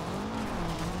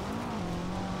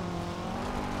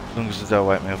 As long as they don't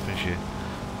wake me up and shit.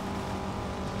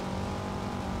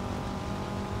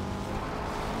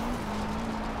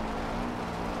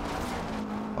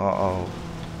 Uh oh.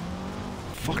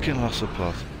 Fucking lost the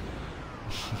plot.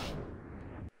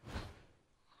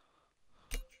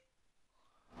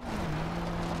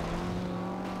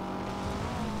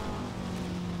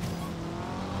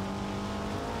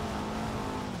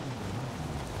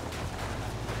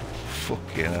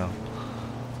 Fucking hell.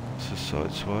 It's a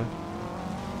side swipe.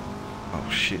 Oh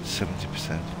shit,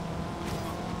 70%.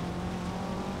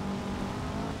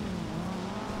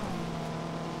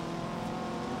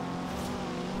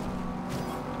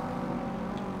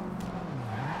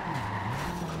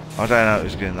 I don't know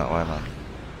who's going that way, man.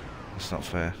 It's not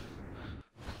fair.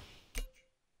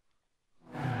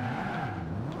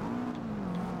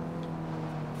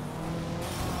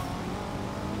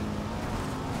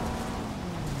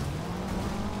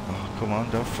 Oh, come on,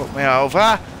 don't fuck me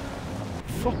over!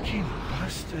 Fucking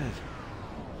bastard.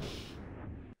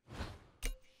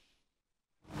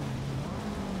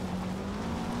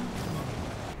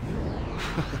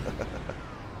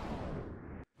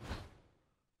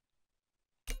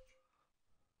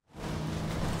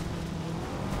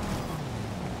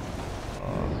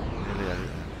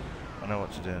 I know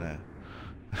what to do now.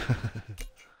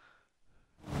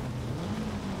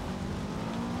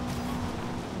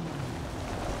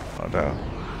 Oh no.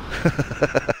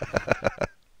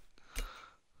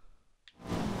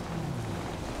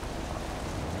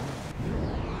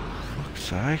 Fuck's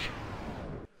sake.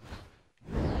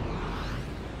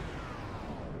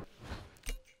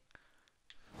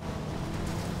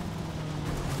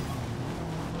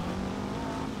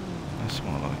 That's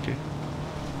more like it.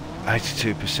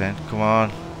 82%, come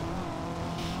on.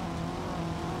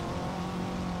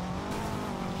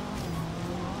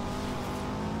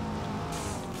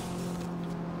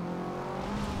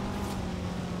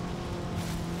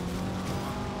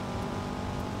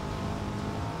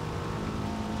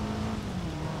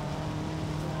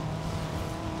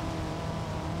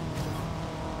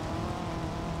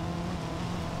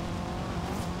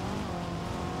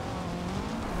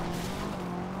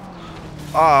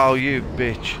 Oh, you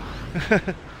bitch.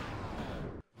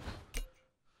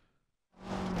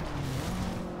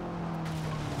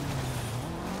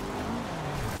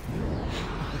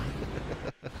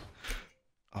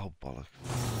 Oh, bollocks.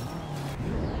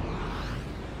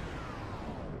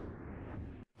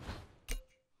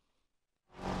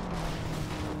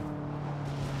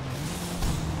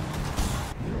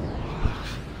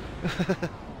 Bollocks.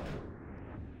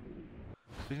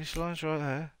 Finish line's right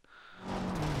there.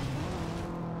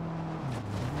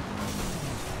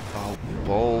 Oh,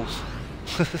 balls.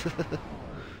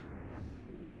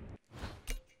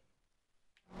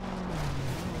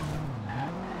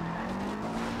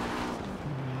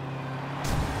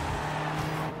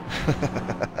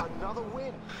 Another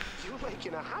win. You're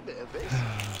making a habit of this.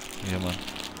 Yeah, man.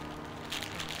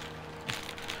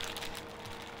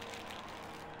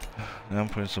 Now I'm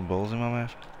putting some balls in my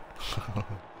mouth.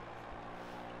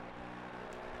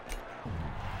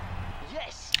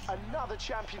 Yes, another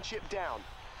championship down.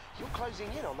 You're closing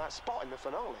in on that spot in the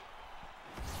finale.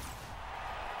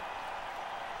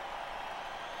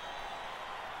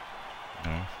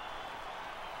 No.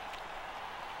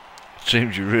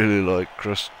 Seems you really like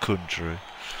cross country.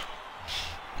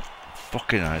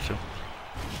 Fucking item.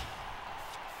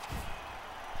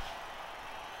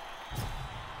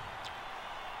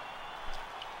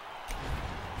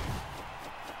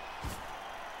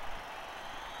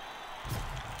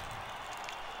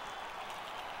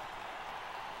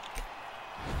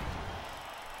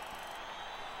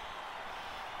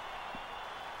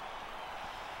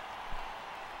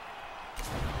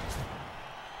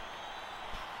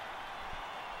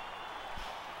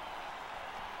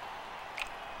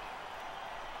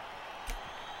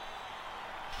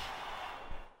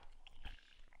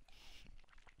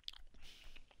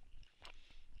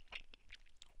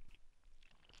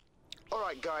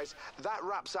 Alright guys, that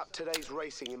wraps up today's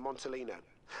racing in Montalino.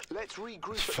 Let's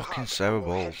regroup It's at the fucking hub sour and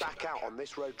we'll head balls. back out on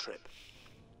this road trip.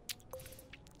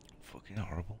 Fucking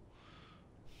horrible.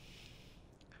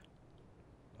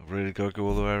 I've really got to go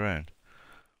all the way around.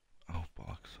 Oh,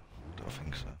 bollocks. I don't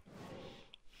think so.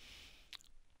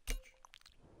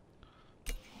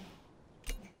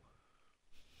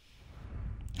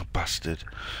 Bastard.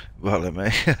 Well, let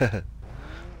me.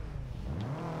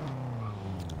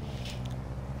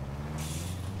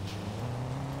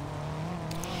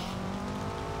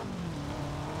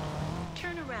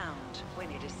 Turn around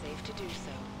when it is safe to do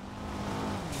so.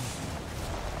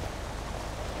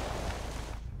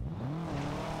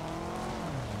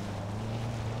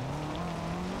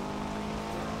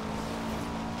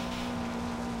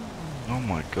 Oh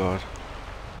my god.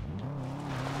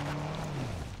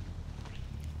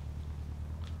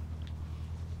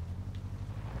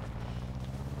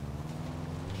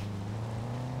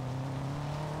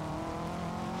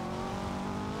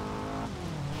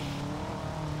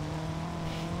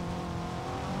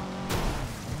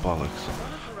 Bollocks.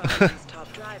 One of Horizon's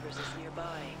top drivers is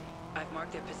nearby. I've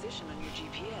marked their position on your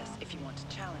GPS if you want to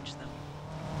challenge them.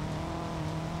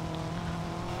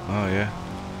 Oh yeah.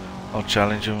 I'll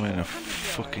challenge them in a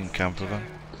fucking camper van.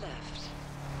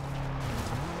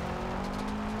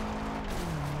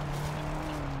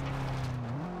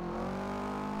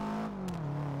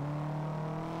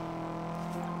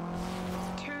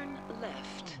 Turn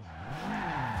left. Turn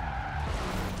left.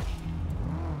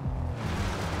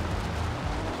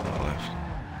 Not left.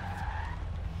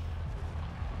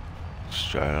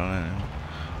 Straight on it.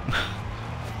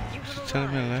 You have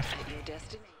Telling me arrived left. at your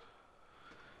destination.